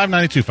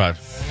 97.5, 92.5.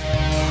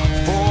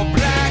 For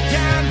black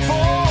and for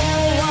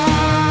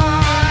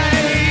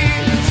white,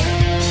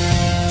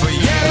 for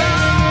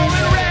yellow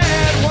and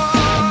red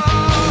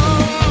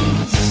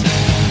ones.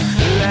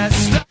 Let's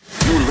start.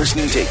 You're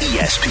listening to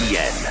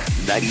ESPN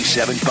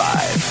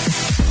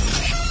 97.5.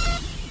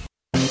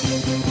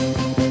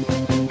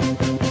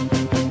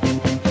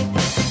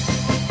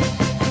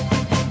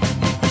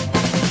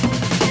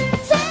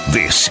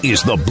 This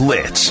is The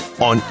Blitz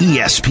on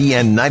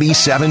ESPN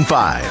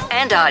 97.5.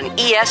 And on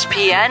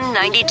ESPN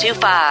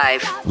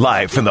 92.5.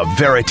 Live from the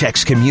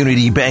Veritex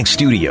Community Bank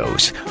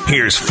Studios,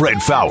 here's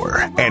Fred Faour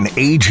and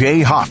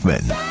AJ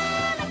Hoffman.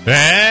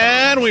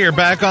 And we are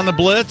back on The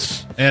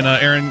Blitz. And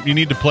Aaron, you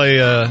need to play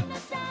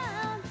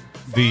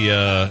the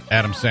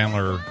Adam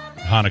Sandler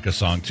Hanukkah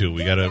song too.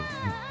 We gotta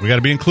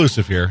be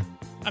inclusive here.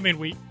 I mean,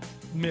 we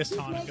missed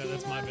Hanukkah.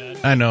 That's my bad.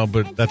 I know,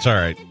 but that's all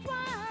right.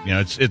 You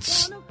know,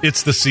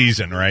 it's the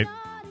season, right?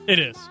 It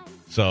is.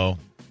 So,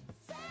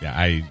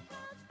 yeah,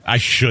 I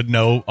should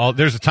know all.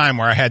 There's a time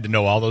where I had to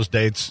know all those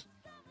dates.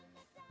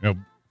 You know,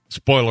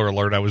 spoiler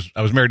alert: I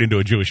was married into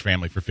a Jewish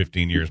family for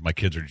 15 years. My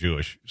kids are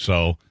Jewish,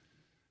 so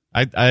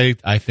I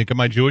think of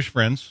my Jewish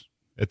friends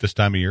at this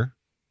time of year,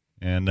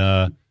 and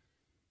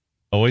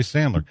always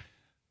Sandler.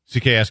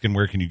 CK asking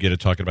where can you get it?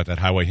 Talking about that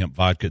Highway Hemp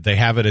vodka. They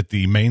have it at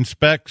the main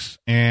specs,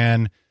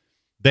 and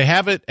they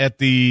have it at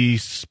the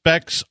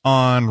specs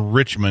on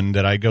Richmond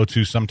that I go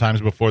to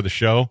sometimes before the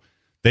show.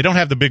 They don't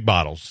have the big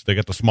bottles. They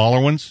got the smaller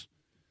ones,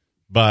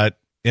 and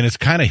it's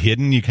kind of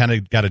hidden. You kind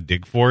of got to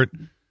dig for it,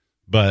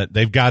 but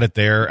they've got it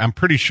there. I'm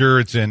pretty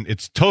sure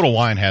it's Total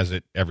Wine has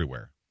it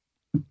everywhere.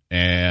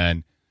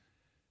 And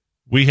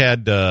we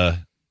had,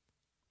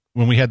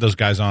 when we had those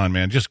guys on,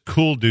 man, just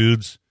cool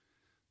dudes.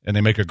 and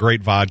they make a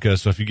great vodka.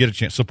 So if you get a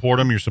chance, support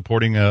them. You're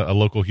supporting a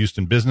local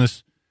Houston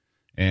business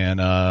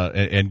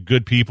and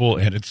good people,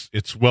 and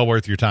it's well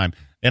worth your time.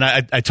 And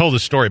I told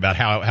this story about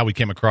how we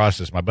came across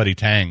this. My buddy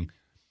Tang,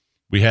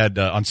 we had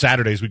on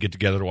Saturdays we get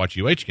together to watch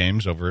UH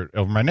games over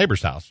my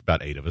neighbor's house.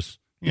 About 8 of us,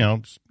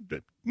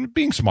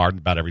 being smart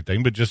about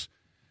everything, but just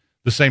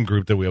the same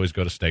group that we always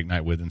go to steak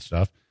night with and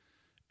stuff.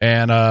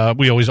 And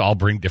we always all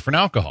bring different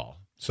alcohol.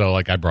 So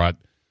like I brought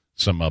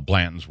some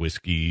Blanton's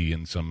whiskey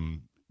and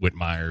some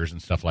Whitmeyer's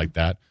and stuff like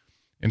that.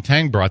 And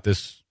Tang brought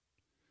this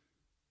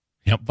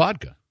hemp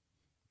vodka.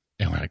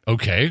 And we're like,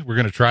 okay, we're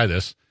going to try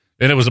this.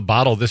 And it was a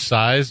bottle this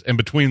size. And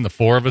between the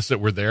 4 of us that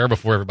were there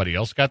before everybody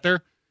else got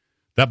there,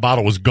 that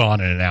bottle was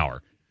gone in an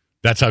hour.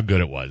 That's how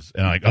good it was.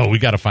 And I'm like, oh, we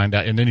got to find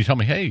out. And then he told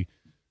me, hey,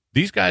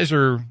 these guys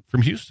are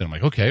from Houston. I'm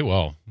like, okay,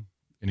 well.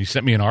 And he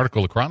sent me an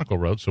article the Chronicle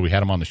wrote. So we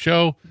had him on the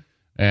show.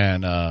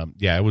 And,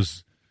 it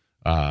was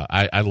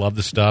I love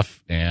the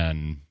stuff.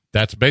 And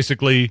that's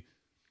basically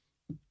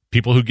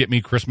people who get me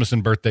Christmas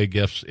and birthday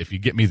gifts. If you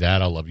get me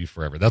that, I'll love you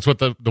forever. That's what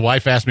the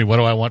wife asked me, what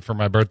do I want for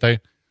my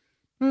birthday?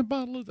 A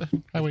bottle of the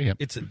highway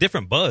hemp. It's a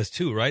different buzz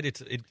too, right?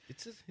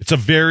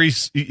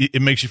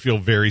 It makes you feel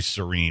very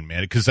serene,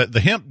 man. Because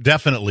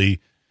the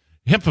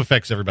hemp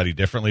affects everybody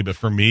differently, but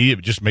for me,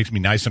 it just makes me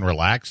nice and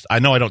relaxed. I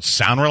know I don't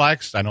sound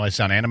relaxed. I know I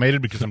sound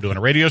animated because I'm doing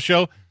a radio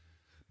show,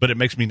 but it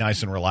makes me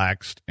nice and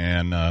relaxed,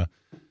 and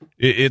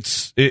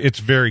it's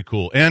very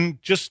cool.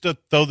 And just to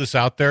throw this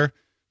out there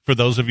for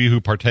those of you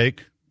who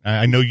partake,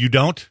 I know you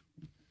don't,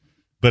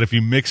 but if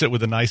you mix it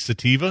with a nice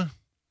sativa,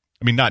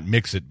 I mean, not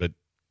mix it, but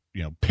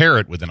pair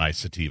it with a nice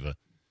sativa.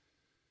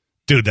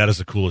 Dude, that is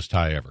the coolest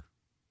high ever.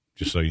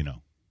 Just so you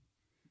know.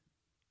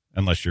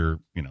 Unless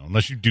you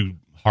do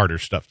harder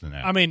stuff than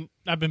that. I mean,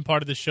 I've been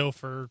part of the show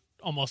for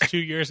almost 2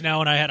 years now,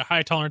 and I had a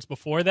high tolerance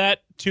before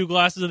that. 2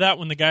 glasses of that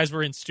when the guys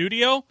were in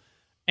studio,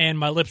 and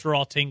my lips were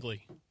all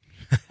tingly.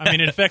 I mean,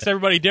 it affects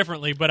everybody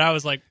differently, but I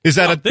was like, this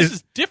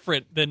is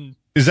different than...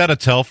 Is that a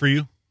tell for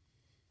you?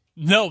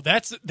 No,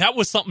 that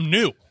was something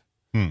new.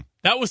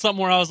 That was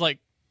something where I was like,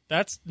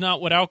 that's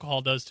not what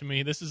alcohol does to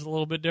me. This is a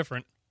little bit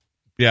different.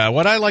 Yeah,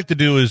 what I like to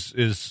do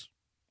is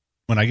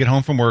when I get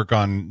home from work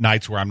on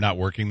nights where I'm not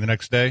working the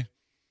next day,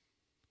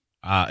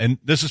 and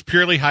this is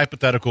purely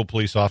hypothetical,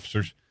 police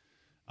officers,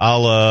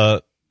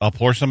 I'll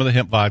pour some of the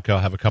hemp vodka, I'll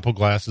have a couple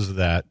glasses of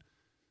that,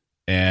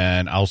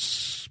 and I'll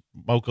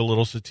smoke a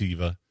little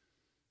sativa.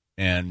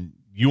 And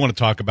you want to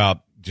talk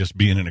about just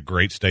being in a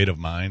great state of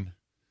mind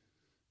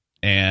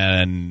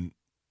and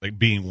like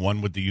being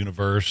one with the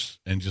universe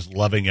and just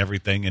loving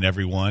everything and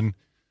everyone,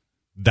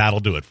 that'll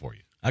do it for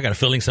you. I got a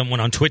feeling someone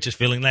on Twitch is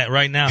feeling that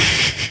right now.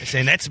 They're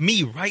saying, that's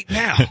me right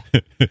now.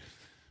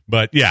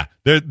 But yeah,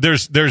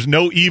 there's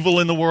no evil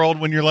in the world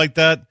when you're like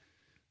that.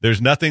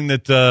 There's nothing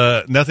that's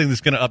going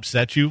to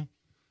upset you.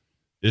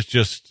 It's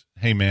just,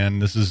 hey man,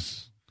 this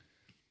is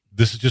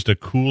just a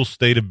cool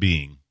state of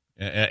being.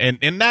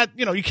 And that,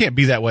 you can't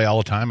be that way all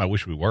the time. I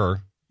wish we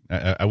were.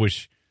 I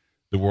wish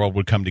the world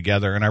would come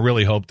together. And I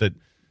really hope that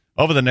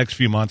over the next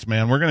few months,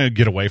 man, we're going to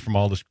get away from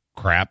all this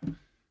crap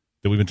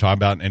that we've been talking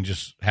about and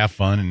just have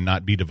fun and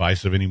not be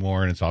divisive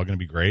anymore. And it's all going to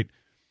be great.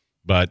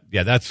 But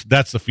yeah,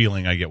 that's the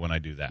feeling I get when I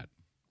do that.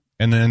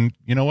 And then,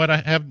 you know what I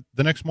have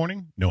the next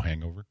morning? No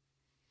hangover.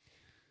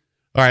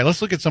 All right,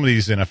 let's look at some of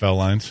these NFL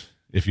lines,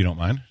 if you don't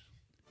mind.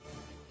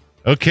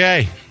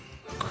 Okay.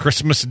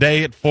 Christmas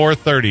Day at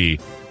 4:30.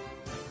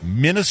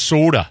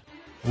 Minnesota.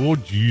 Oh,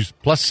 geez.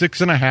 Plus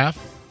 6.5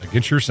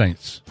 against your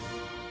Saints.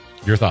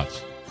 Your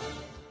thoughts?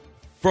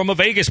 From a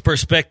Vegas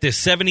perspective,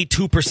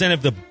 72%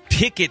 of the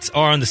tickets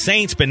are on the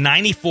Saints, but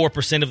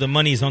 94% of the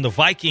money is on the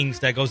Vikings.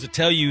 That goes to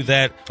tell you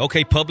that,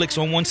 okay,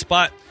 Publix on one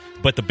spot,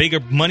 but the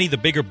bigger money, the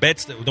bigger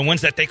bets, the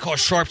ones that they call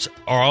sharps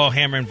are all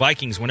hammering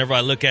Vikings. Whenever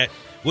I look at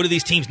what do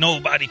these teams know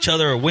about each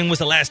other, or when was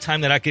the last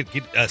time that I could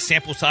get a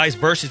sample size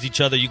versus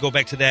each other, you go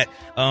back to that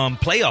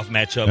playoff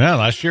matchup. Yeah,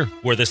 last year.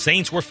 Where the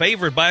Saints were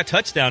favored by a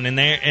touchdown in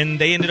there, and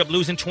they ended up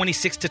losing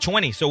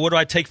 26-20. So what do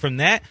I take from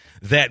that?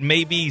 That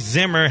maybe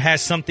Zimmer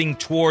has something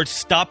towards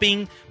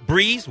stopping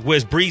Breeze.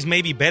 Was Breeze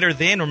maybe better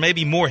then, or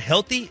maybe more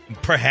healthy?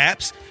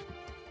 Perhaps.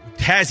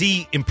 Has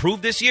he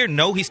improved this year?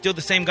 No, he's still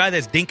the same guy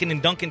that's dinking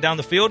and dunking down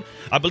the field.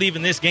 I believe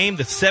in this game,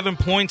 the 7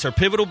 points are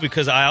pivotal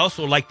because I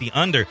also like the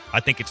under. I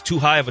think it's too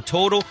high of a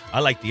total.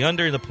 I like the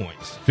under and the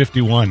points.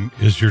 51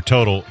 is your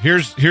total.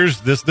 Here's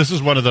this. This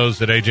is one of those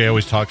that AJ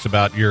always talks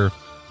about. Your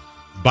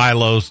buy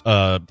low,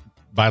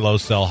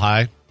 sell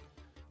high.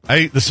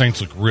 The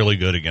Saints look really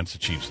good against the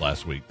Chiefs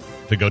last week.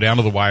 To go down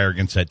to the wire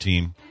against that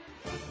team.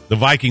 The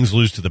Vikings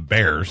lose to the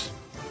Bears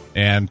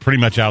and pretty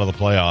much out of the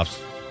playoffs.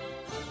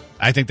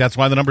 I think that's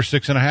why the number's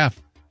 6.5.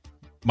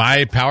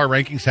 My power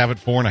rankings have it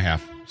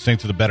 4.5.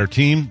 Saints are the better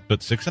team,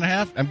 but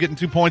 6.5. I'm getting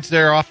 2 points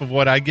there off of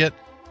what I get.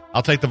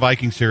 I'll take the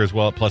Vikings here as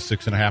well at plus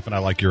 6.5, and I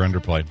like your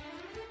underplay.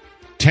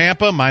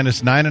 Tampa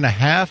minus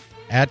 9.5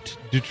 at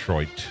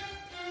Detroit.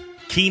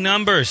 Key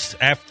numbers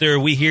after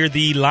we hear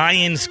the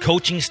Lions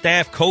coaching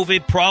staff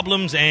COVID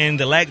problems and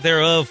the lack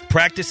thereof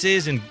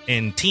practices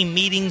and team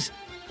meetings.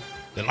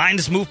 The line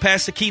has moved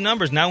past the key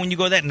numbers. Now when you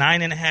go that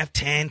 9.5,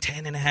 10,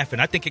 10.5,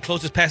 and I think it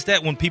closes past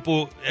that when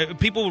people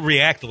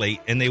react late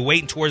and they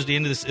wait towards the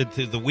end of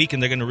the week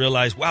and they're going to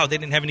realize, wow, they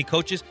didn't have any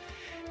coaches.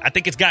 I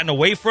think it's gotten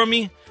away from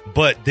me,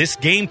 but this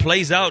game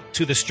plays out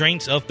to the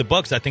strengths of the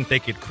Bucs. I think they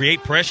could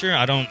create pressure.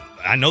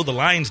 I know the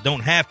Lions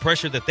don't have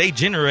pressure that they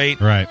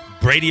generate. Right.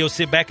 Brady will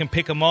sit back and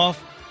pick them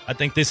off. I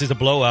think this is a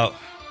blowout.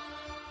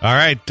 All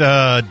right.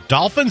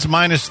 Dolphins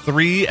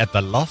 -3 at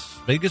the Las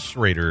Vegas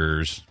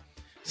Raiders.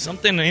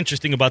 Something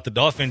interesting about the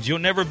Dolphins, you'll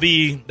never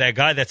be that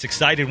guy that's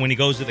excited when he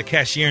goes to the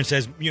cashier and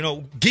says,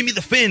 give me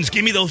the Fins,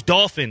 give me those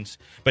Dolphins.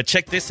 But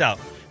check this out.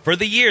 For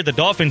the year, the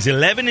Dolphins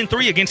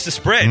 11-3 against the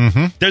spread.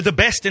 Mm-hmm. They're the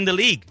best in the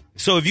league.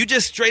 So if you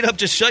just straight up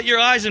just shut your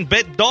eyes and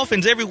bet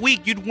Dolphins every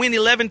week, you'd win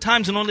 11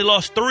 times and only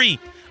lost 3.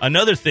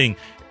 Another thing,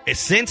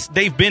 since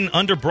they've been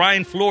under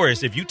Brian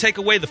Flores, if you take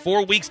away the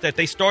 4 weeks that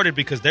they started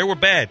because they were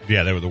bad.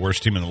 Yeah, they were the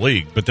worst team in the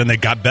league, but then they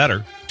got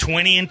better.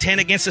 20-10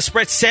 against the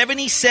spread.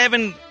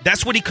 77,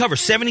 that's what he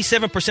covers,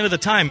 77% of the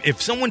time. If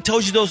someone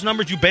tells you those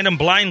numbers, you bet them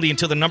blindly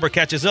until the number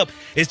catches up.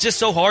 It's just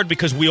so hard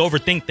because we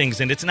overthink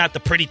things, and it's not the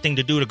pretty thing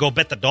to do to go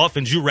bet the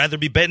Dolphins. You'd rather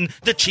be betting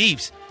the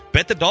Chiefs.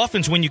 Bet the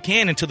Dolphins when you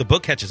can until the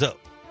book catches up.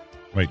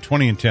 Wait,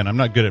 20-10. I'm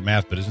not good at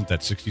math, but isn't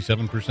that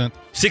 67%?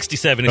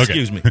 67,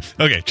 excuse me.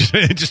 Okay,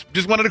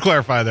 just wanted to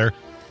clarify there.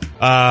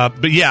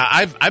 But yeah,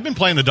 I've been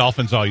playing the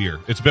Dolphins all year.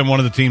 It's been one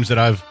of the teams that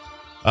I've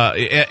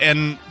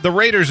and the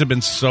Raiders have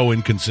been so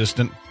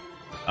inconsistent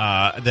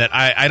that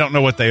I don't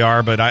know what they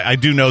are, but I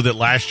do know that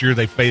last year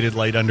they faded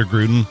late under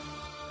Gruden.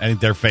 I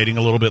think they're fading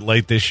a little bit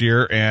late this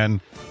year.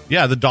 And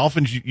yeah, the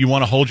Dolphins, you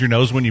want to hold your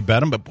nose when you bet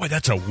them, but boy,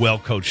 that's a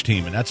well-coached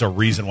team, and that's a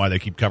reason why they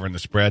keep covering the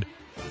spread.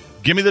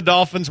 Give me the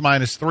Dolphins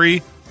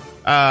 -3.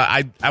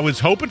 I was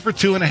hoping for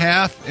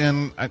 2.5,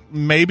 and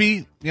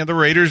maybe the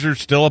Raiders are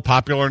still a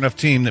popular enough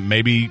team that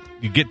maybe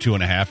you get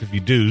 2.5. If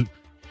you do,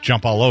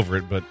 jump all over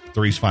it, but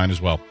 3's fine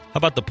as well. How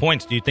about the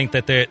points? Do you think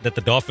that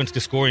the Dolphins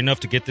could score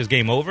enough to get this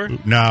game over?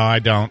 No, I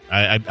don't.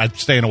 I'm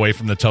staying away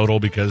from the total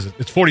because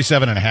it's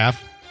 47.5,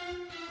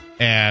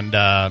 and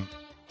I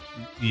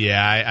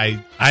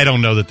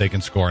don't know that they can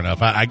score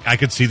enough. I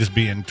could see this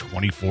being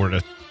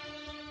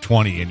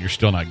 24-20, and you're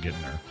still not getting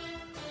there.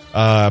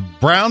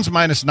 Browns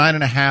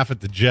 -9.5 at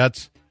the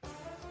Jets.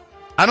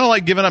 I don't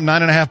like giving up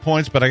 9.5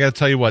 points, but I got to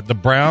tell you what, the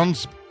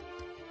Browns,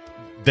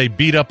 they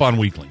beat up on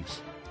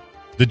weaklings.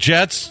 The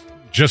Jets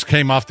just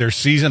came off their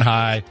season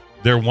high.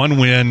 Their one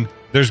win.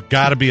 There's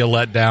got to be a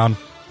letdown.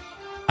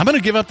 I'm going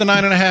to give up the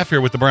 9.5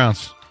 here with the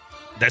Browns.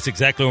 That's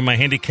exactly where my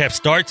handicap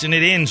starts and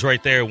it ends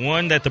right there.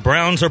 One, that the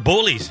Browns are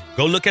bullies.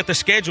 Go look at the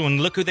schedule and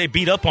look who they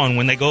beat up on.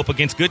 When they go up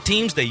against good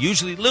teams, they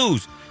usually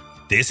lose.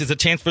 This is a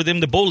chance for them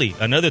to bully.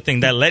 Another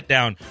thing, that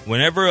letdown.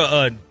 Whenever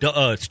a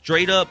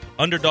straight-up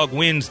underdog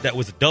wins that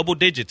was double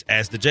digits,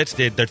 as the Jets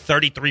did, they're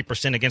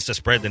 33% against the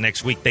spread the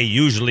next week. They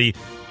usually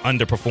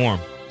underperform.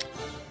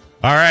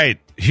 All right.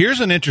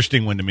 Here's an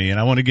interesting one to me, and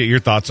I want to get your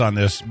thoughts on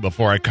this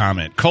before I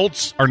comment.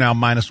 Colts are now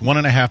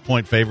 -1.5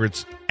 point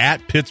favorites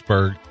at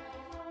Pittsburgh.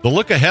 The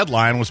look-ahead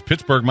line was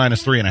Pittsburgh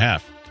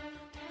 -3.5.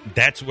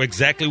 That's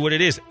exactly what it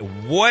is.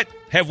 What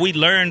have we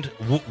learned?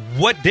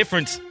 What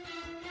difference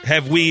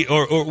have we,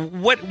 or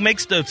what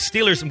makes the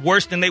Steelers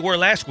worse than they were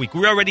last week?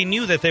 We already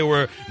knew that they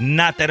were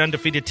not that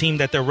undefeated team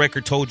that their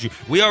record told you.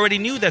 We already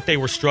knew that they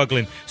were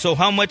struggling. So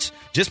how much,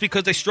 just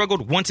because they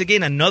struggled once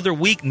again another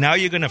week, now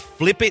you're going to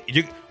flip it?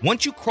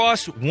 Once you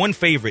cross one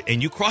favorite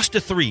and you cross to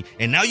 3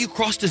 and now you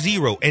cross to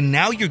 0 and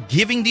now you're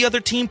giving the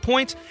other team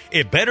points,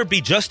 it better be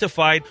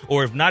justified,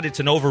 or if not, it's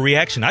an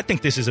overreaction. I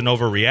think this is an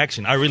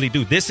overreaction. I really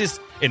do. This is,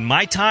 in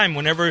my time,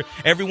 whenever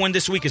everyone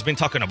this week has been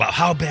talking about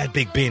how bad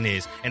Big Ben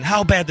is and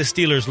how bad the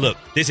Steelers look,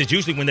 this is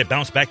usually when they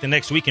bounce back the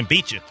next week and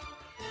beat you.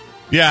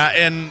 Yeah,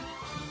 and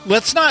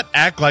let's not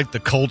act like the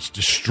Colts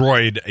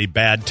destroyed a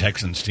bad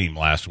Texans team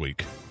last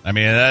week. I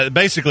mean,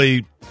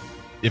 basically,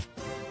 if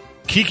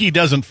Kiki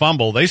doesn't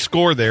fumble, they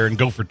score there and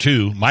go for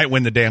 2, might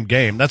win the damn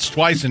game. That's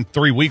twice in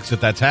 3 weeks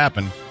that's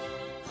happened.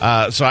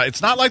 So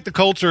it's not like the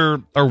Colts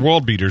are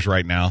world beaters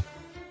right now.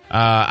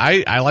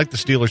 I like the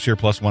Steelers here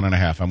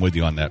 +1.5. I'm with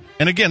you on that.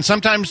 And again,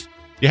 sometimes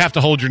you have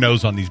to hold your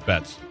nose on these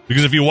bets,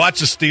 because if you watch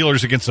the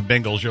Steelers against the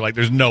Bengals, you're like,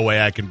 there's no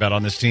way I can bet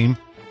on this team.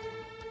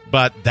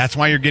 But that's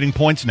why you're getting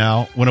points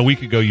now, when a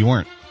week ago you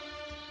weren't.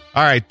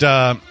 All right,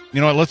 you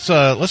know what?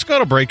 Let's go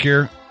to break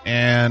here,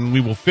 and we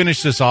will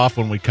finish this off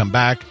when we come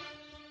back,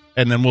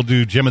 and then we'll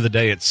do Gem of the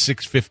Day at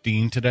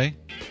 6:15 today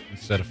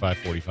instead of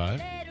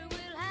 5:45,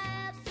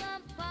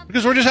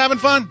 because we're just having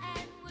fun.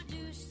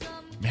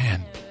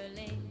 Man.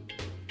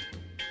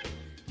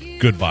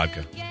 Good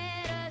vodka.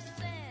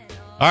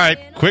 All right,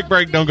 quick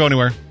break. Don't go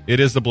anywhere. It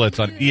is the Blitz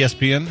on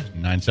ESPN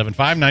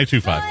 975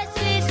 925.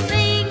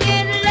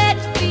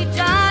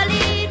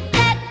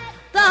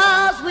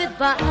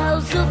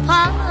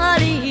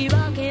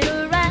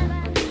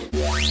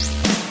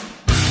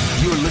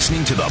 You're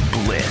listening to the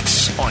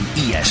Blitz on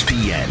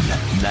ESPN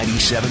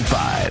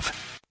 97.5.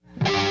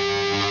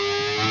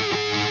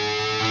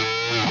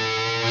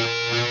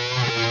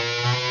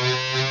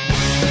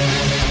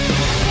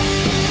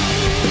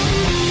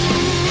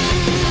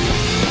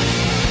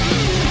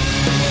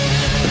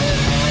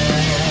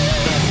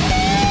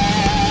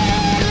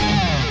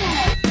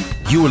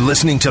 You're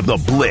listening to The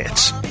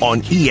Blitz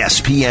on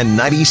ESPN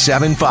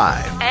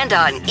 97.5. And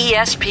on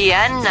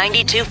ESPN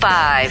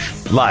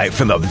 92.5. Live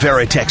from the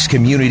Veritex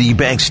Community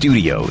Bank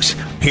Studios,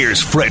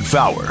 here's Fred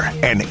Faour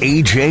and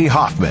A.J.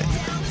 Hoffman.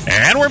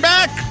 And we're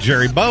back.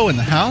 Jerry Bow in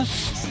the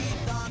house.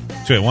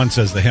 281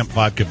 says the hemp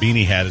vodka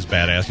beanie hat is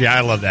badass. Yeah,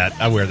 I love that.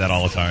 I wear that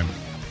all the time,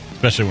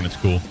 especially when it's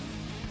cool.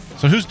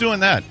 So who's doing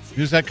that?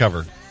 Who's that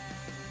cover?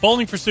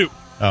 Bowling for Soup.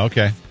 Oh,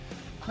 okay.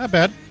 Not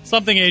bad.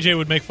 Something AJ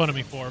would make fun of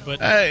me for, but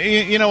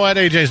You know what?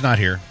 AJ's not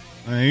here.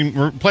 I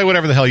mean, play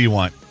whatever the hell you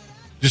want.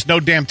 Just no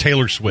damn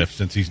Taylor Swift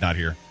since he's not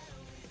here.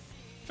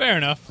 fair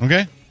enough.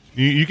 Okay?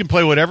 You can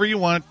play whatever you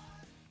want,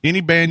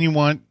 any band you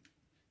want,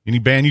 any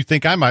band you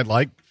think I might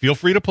like. Feel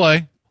free to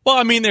play. Well,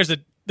 I mean, there's a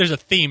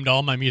theme to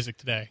all my music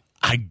today.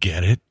 I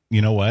get it.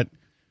 You know what?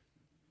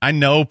 I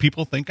know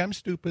people think I'm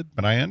stupid,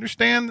 but I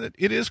understand that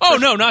it is. Oh,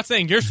 no, not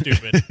saying you're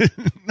stupid.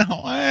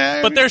 No,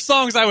 but there's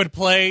songs I would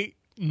play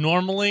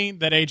normally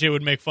that AJ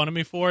would make fun of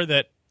me for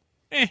that,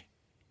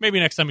 maybe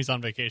next time he's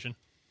on vacation.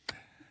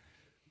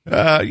 We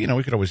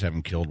could always have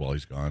him killed while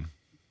he's gone.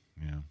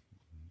 Yeah.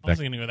 I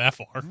wasn't going to go that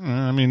far.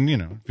 I mean,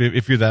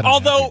 if you're that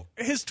Although,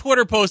 unhappy. his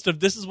Twitter post of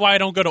this is why I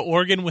don't go to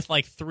Oregon with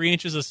like 3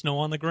 inches of snow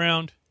on the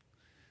ground.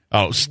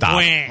 Oh, stop.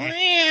 Wah.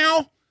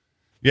 Yeah,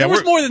 There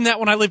was more than that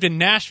when I lived in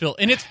Nashville,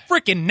 and it's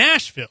freaking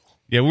Nashville.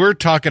 Yeah, we're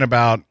talking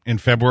about in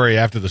February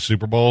after the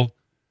Super Bowl,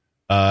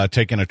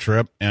 taking a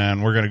trip,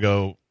 and we're going to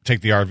go take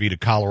the RV to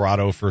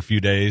Colorado for a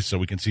few days so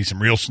we can see some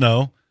real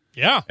snow.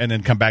 Yeah. And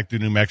then come back to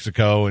New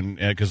Mexico, and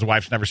because the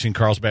wife's never seen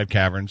Carlsbad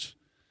Caverns.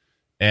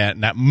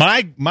 And that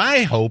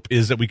my hope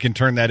is that we can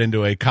turn that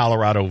into a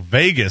Colorado,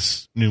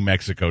 Vegas, New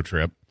Mexico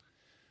trip.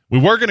 We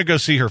were going to go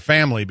see her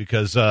family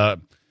because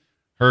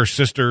her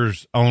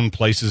sisters own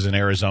places in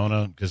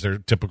Arizona because they're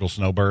typical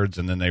snowbirds,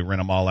 and then they rent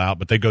them all out.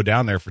 But they go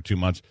down there for 2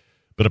 months.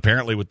 But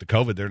apparently with the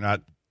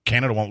COVID,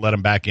 Canada won't let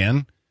them back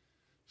in.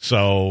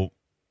 So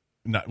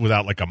not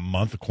without like a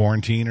month of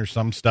quarantine or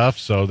some stuff.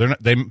 So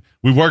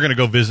we were going to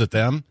go visit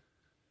them.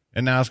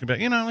 And now it's going to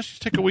be, let's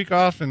just take a week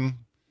off and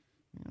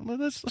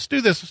let's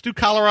do this. Let's do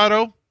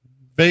Colorado,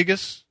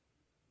 Vegas,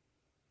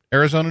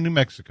 Arizona, New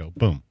Mexico.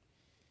 Boom.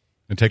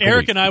 And take Eric a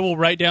week. and I will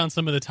write down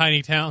some of the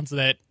tiny towns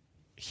that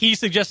he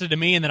suggested to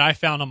me and that I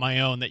found on my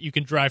own that you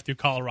can drive through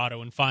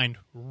Colorado and find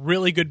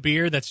really good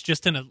beer that's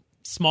just in a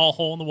small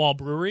hole-in-the-wall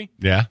brewery.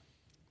 Yeah.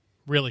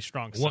 Really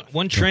strong stuff.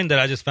 One trend that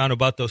I just found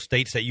about those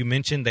states that you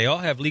mentioned, they all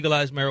have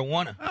legalized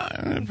marijuana.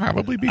 I'd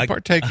probably be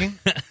partaking.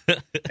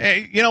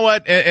 Hey, you know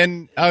what?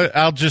 And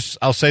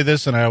I'll say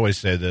this, and I always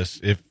say this: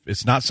 if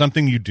it's not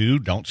something you do,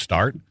 don't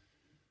start.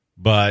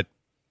 But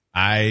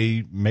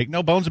I make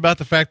no bones about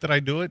the fact that I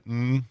do it,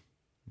 and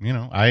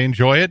I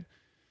enjoy it,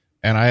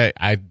 and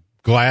I'm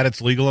glad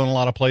it's legal in a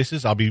lot of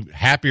places. I'll be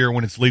happier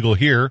when it's legal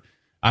here.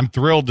 I'm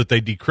thrilled that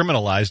they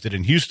decriminalized it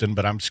in Houston,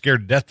 but I'm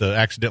scared to death to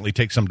accidentally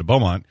take some to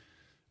Beaumont.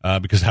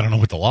 Because I don't know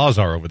what the laws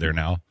are over there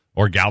now,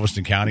 or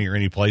Galveston County, or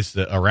any place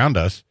around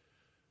us.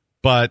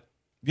 But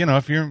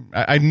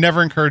I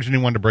never encourage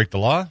anyone to break the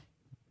law,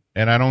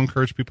 and I don't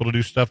encourage people to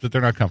do stuff that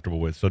they're not comfortable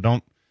with. So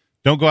don't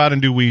go out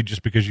and do weed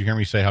just because you hear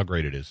me say how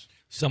great it is.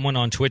 Someone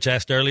on Twitch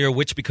asked earlier,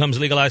 which becomes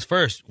legalized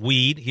first,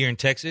 weed here in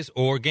Texas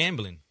or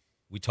gambling?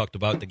 We talked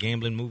about the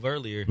gambling move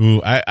earlier.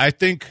 Ooh, I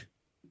think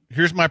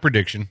here's my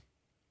prediction.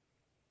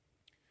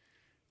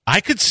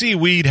 I could see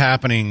weed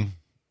happening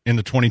in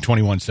the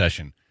 2021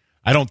 session.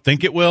 I don't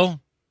think it will.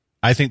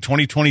 I think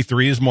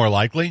 2023 is more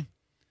likely.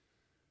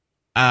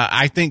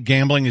 I think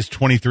gambling is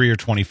 23 or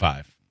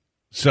 25.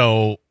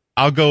 So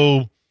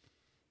I'll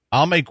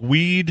make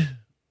weed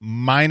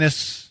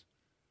minus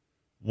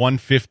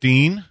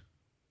 115,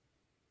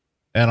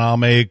 and I'll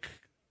make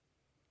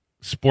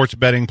sports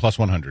betting plus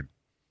 100.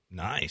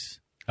 Nice.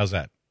 How's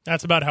that?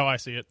 That's about how I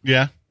see it.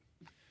 Yeah.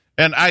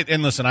 And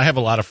listen, I have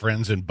a lot of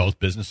friends in both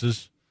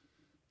businesses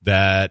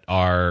that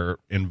are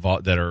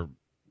involved, that are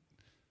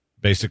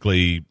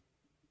basically,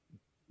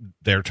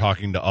 they're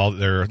talking to all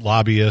their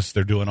lobbyists.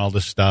 They're doing all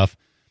this stuff.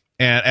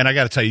 And I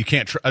got to tell you, you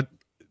can't,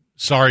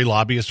 sorry,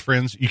 lobbyist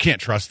friends, you can't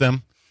trust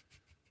them.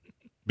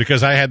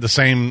 Because I had the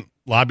same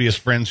lobbyist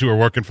friends who are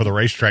working for the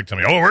racetrack tell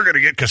me, we're going to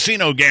get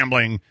casino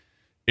gambling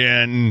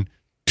in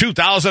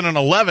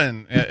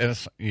 2011.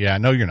 Yeah,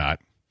 no, you're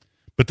not.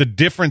 But the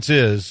difference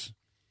is,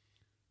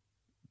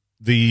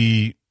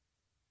 the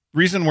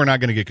reason we're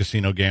not going to get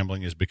casino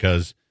gambling is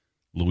because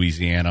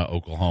Louisiana,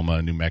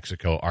 Oklahoma, New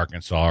Mexico,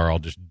 Arkansas are all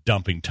just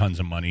dumping tons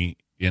of money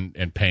in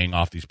and paying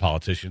off these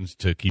politicians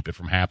to keep it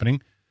from happening.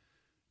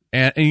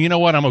 And you know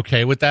what? I'm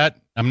okay with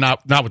that. I'm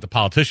not with the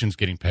politicians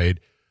getting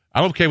paid.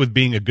 I'm okay with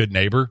being a good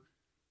neighbor.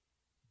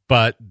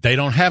 But they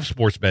don't have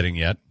sports betting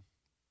yet.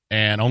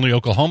 And only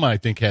Oklahoma, I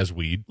think, has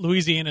weed.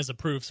 Louisiana's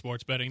approved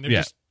sports betting.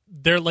 Yeah.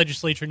 Their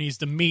legislature needs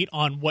to meet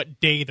on what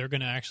day they're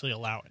going to actually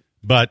allow it.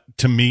 But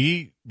to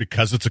me,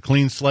 because it's a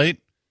clean slate,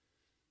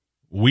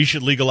 we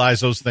should legalize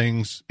those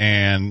things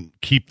and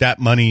keep that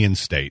money in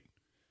state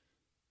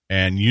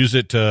and use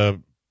it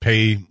to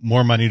pay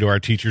more money to our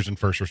teachers and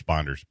first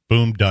responders.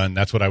 Boom, done.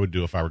 That's what I would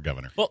do if I were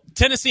governor. Well,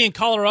 Tennessee and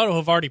Colorado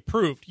have already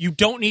proved you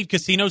don't need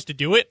casinos to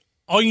do it.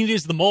 all you need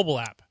is the mobile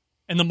app.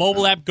 And the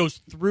mobile app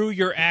goes through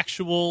your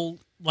actual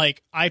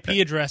like IP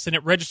address and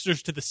it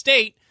registers to the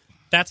state.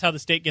 That's how the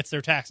state gets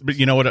their taxes. But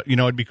you know what? You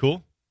know what'd be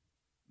cool?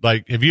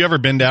 Like, have you ever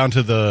been down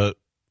to the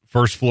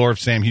first floor of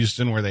Sam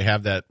Houston where they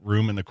have that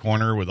room in the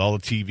corner with all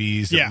the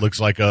TVs that Yeah. looks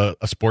like a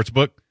sports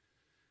book?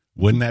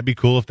 Wouldn't that be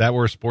cool if that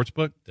were a sports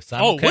book? The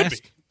Oh, it would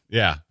simulcast? be.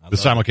 Yeah, the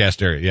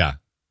simulcast area.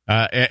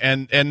 Yeah,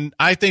 and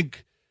I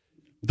think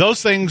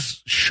those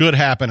things should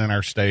happen in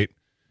our state,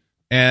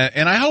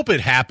 and I hope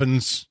it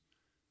happens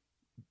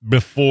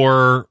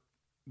before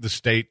the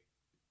state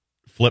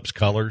flips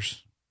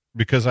colors,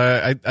 because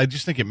I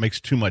just think it makes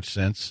too much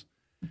sense,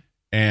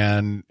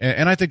 and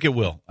I think it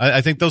will.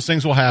 I think those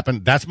things will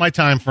happen. That's my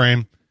time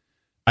frame.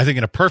 I think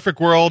in a perfect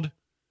world,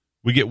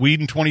 we get weed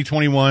in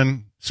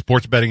 2021,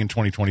 sports betting in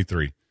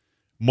 2023.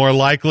 More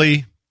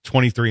likely,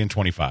 23 and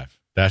 25.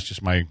 That's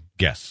just my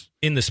guess.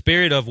 In the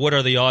spirit of what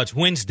are the odds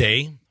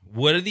Wednesday,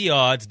 what are the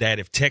odds that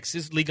if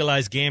Texas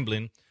legalized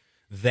gambling,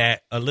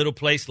 that a little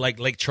place like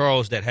Lake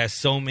Charles that has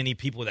so many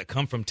people that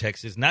come from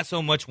Texas, not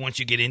so much once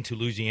you get into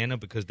Louisiana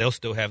because they'll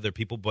still have their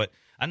people, but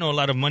I know a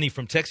lot of money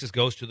from Texas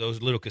goes to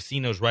those little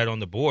casinos right on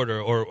the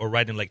border or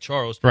right in Lake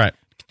Charles. Right.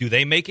 Do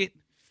they make it?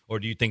 Or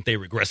do you think they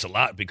regress a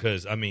lot?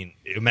 Because, I mean,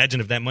 imagine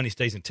if that money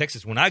stays in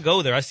Texas. When I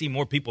go there, I see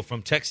more people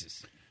from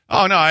Texas.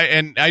 Oh, no,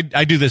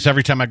 I do this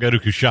every time I go to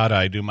Coushatta.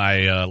 I do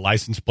my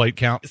license plate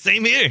count.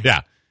 Same here.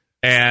 Yeah.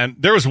 And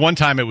there was one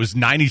time it was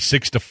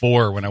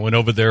 96-4 when I went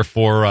over there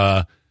for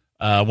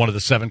one of the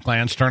Seven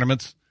Clans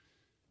tournaments.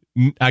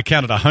 I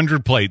counted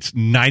 100 plates,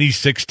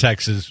 96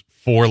 Texas,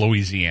 4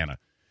 Louisiana.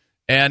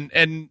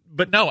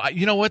 But no,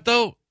 you know what,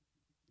 though?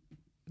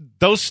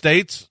 Those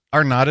states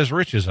are not as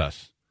rich as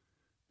us.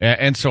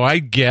 And so I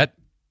get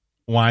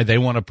why they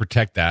want to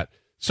protect that.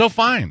 So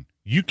fine.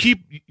 You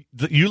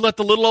let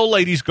the little old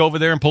ladies go over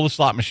there and pull the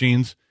slot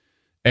machines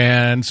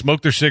and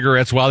smoke their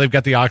cigarettes while they've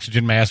got the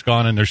oxygen mask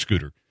on and their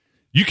scooter.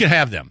 You can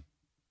have them.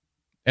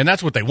 And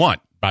that's what they want,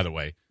 by the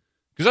way.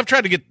 Because I've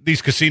tried to get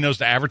these casinos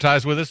to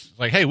advertise with us. It's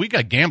like, hey, we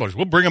got gamblers.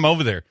 We'll bring them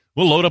over there.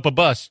 We'll load up a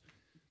bus.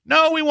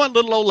 No, we want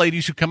little old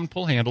ladies who come and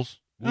pull handles.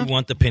 We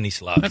want the penny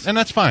slots. And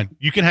that's fine.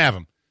 You can have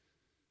them.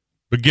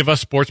 But give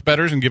us sports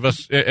bettors and give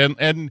us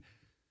and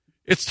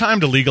it's time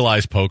to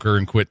legalize poker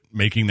and quit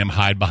making them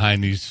hide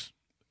behind these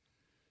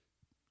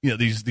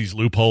these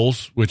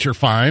loopholes, which are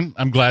fine.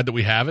 I'm glad that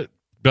we have it.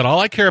 But all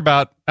I care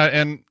about,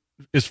 and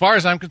as far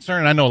as I'm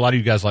concerned, I know a lot of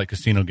you guys like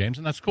casino games,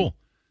 and that's cool.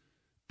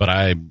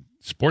 But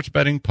sports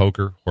betting,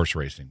 poker, horse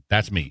racing.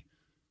 That's me.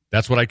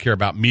 That's what I care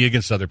about, me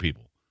against other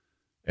people.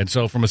 And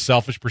so from a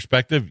selfish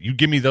perspective, you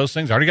give me those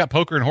things. I already got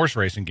poker and horse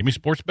racing. Give me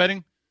sports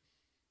betting.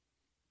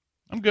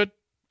 I'm good.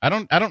 I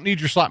don't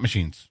need your slot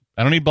machines.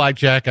 I don't need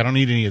blackjack. I don't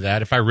need any of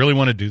that. If I really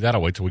want to do that,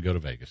 I'll wait till we go to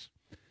Vegas.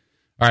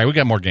 All right, we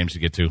got more games to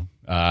get to.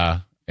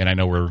 And I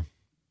know we're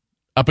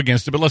up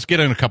against it, but let's get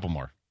in a couple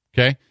more.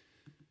 Okay?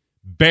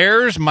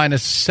 Bears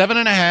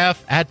 -7.5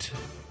 at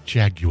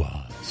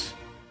Jaguars.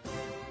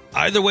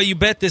 Either way you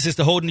bet this is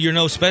the holding your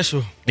nose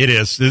special. It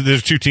is.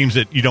 There's two teams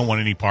that you don't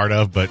want any part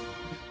of, but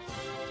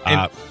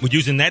And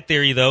using that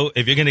theory, though,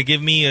 if you're going to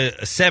give me a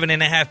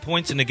 7.5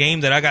 points in a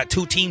game that I got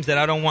two teams that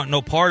I don't want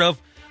no part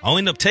of, I'll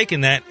end up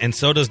taking that, and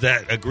so does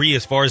that agree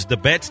as far as the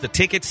bets. The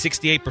tickets,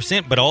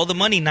 68%, but all the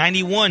money,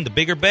 91. The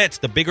bigger bets,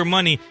 the bigger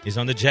money is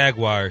on the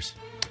Jaguars.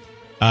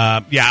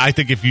 yeah, I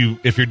think if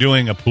you're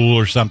doing a pool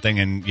or something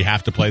and you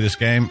have to play this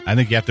game, I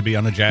think you have to be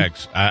on the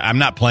Jags. I'm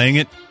not playing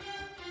it,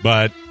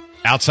 but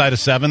outside of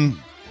 7,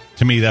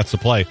 to me, that's the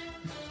play.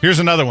 Here's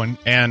another one,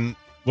 and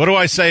what do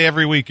I say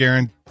every week,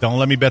 Aaron? Don't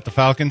let me bet the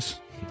Falcons.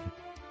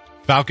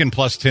 Falcon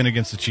 +10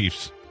 against the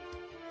Chiefs.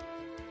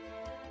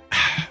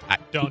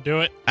 Don't do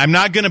it. I'm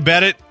not going to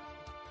bet it,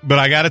 but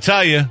I got to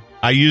tell you,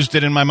 I used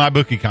it in my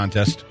MyBookie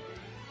contest.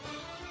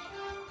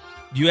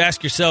 You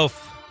ask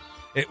yourself,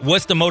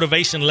 what's the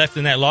motivation left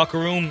in that locker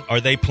room? Are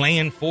they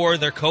playing for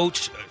their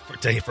coach,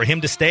 for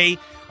him to stay?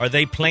 Are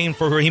they playing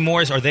for Raheem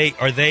Morris? Are they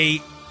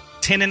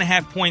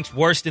 10.5 points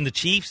worse than the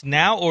Chiefs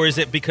now, or is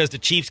it because the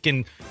Chiefs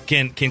can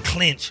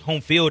clinch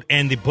home field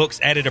and the books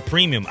added a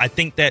premium? I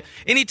think that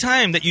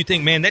anytime that you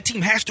think, man, that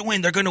team has to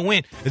win, they're going to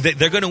win.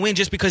 They're going to win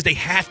just because they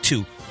have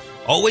to.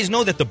 Always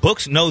know that the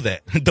books know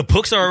that. The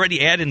books are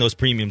already adding those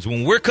premiums.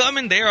 When we're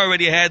coming, they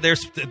already had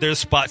their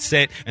spot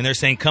set, and they're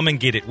saying, come and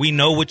get it. We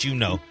know what you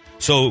know.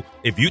 So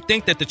if you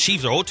think that the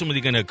Chiefs are ultimately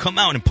going to come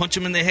out and punch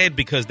them in the head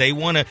because they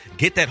want to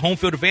get that home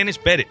field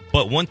advantage, bet it.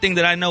 But one thing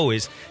that I know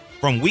is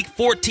from week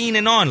 14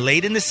 and on,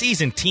 late in the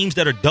season, teams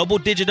that are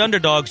double-digit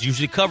underdogs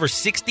usually cover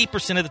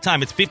 60% of the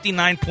time. It's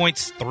 59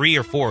 points, 3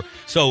 or 4.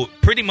 So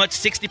pretty much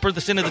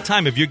 60% of the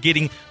time if you're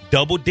getting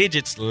double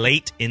digits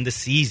late in the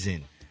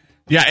season.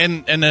 Yeah,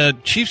 and the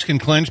Chiefs can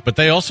clinch, but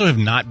they also have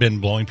not been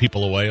blowing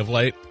people away of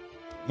late.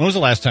 When was the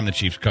last time the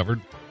Chiefs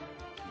covered?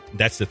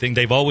 That's the thing.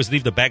 They've always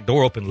leave the back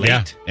door open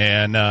late.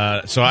 Yeah,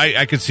 and so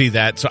I could see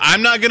that. So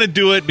I'm not going to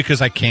do it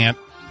because I can't.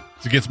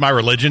 It's against my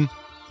religion,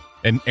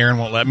 and Aaron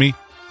won't let me.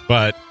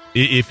 But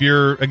if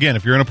you're in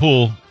a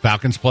pool,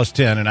 Falcons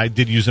 +10, and I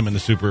did use them in the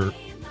Super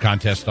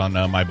contest on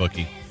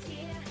MyBookie.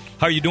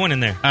 How are you doing in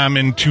there? I'm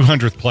in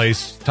 200th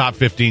place, top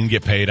 15,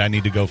 get paid. I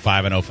need to go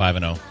 5-0,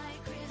 5-0.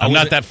 I'm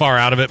not that far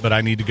out of it, but I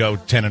need to go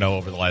 10-0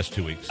 over the last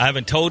 2 weeks. I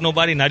haven't told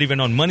nobody, not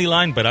even on money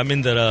line, but I'm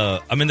in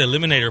the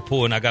eliminator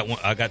pool, and I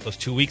got those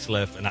 2 weeks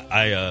left, and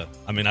I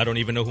don't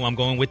even know who I'm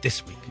going with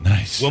this week.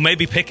 Nice. Well,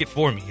 maybe pick it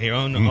for me here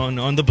on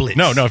the Blitz.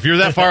 No. If you're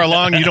that far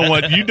along,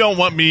 you don't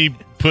want me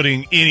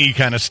putting any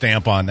kind of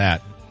stamp on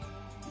that.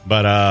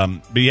 But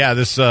yeah,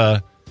 this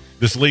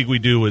league we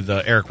do with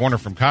Eric Warner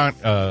from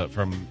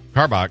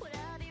Carbach,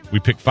 we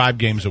pick 5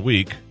 games a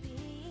week,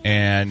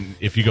 and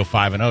if you go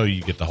 5-0,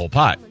 you get the whole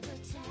pot.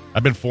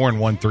 I've been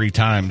 4-1 3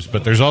 times,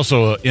 but there's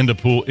also an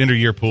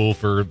end-of-year pool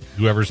for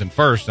whoever's in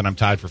first, and I'm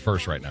tied for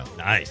first right now.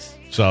 Nice.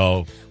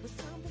 So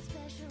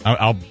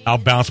I'll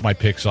bounce my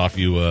picks off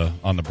you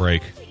on the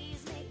break.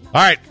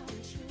 All right.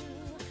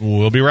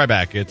 We'll be right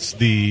back. It's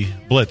the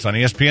Blitz on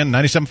ESPN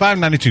 97.5,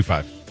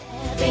 92.5.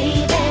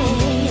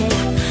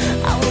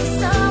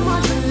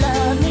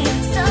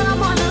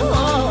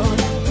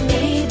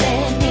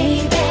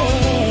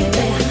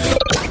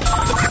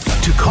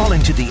 Call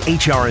into the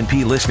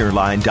HRNP listener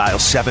line, dial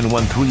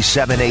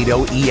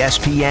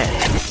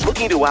 713-780-ESPN.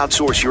 Looking to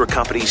outsource your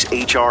company's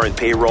HR and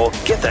payroll?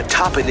 Get the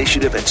top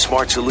initiative and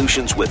smart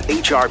solutions with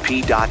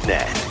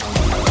HRP.net.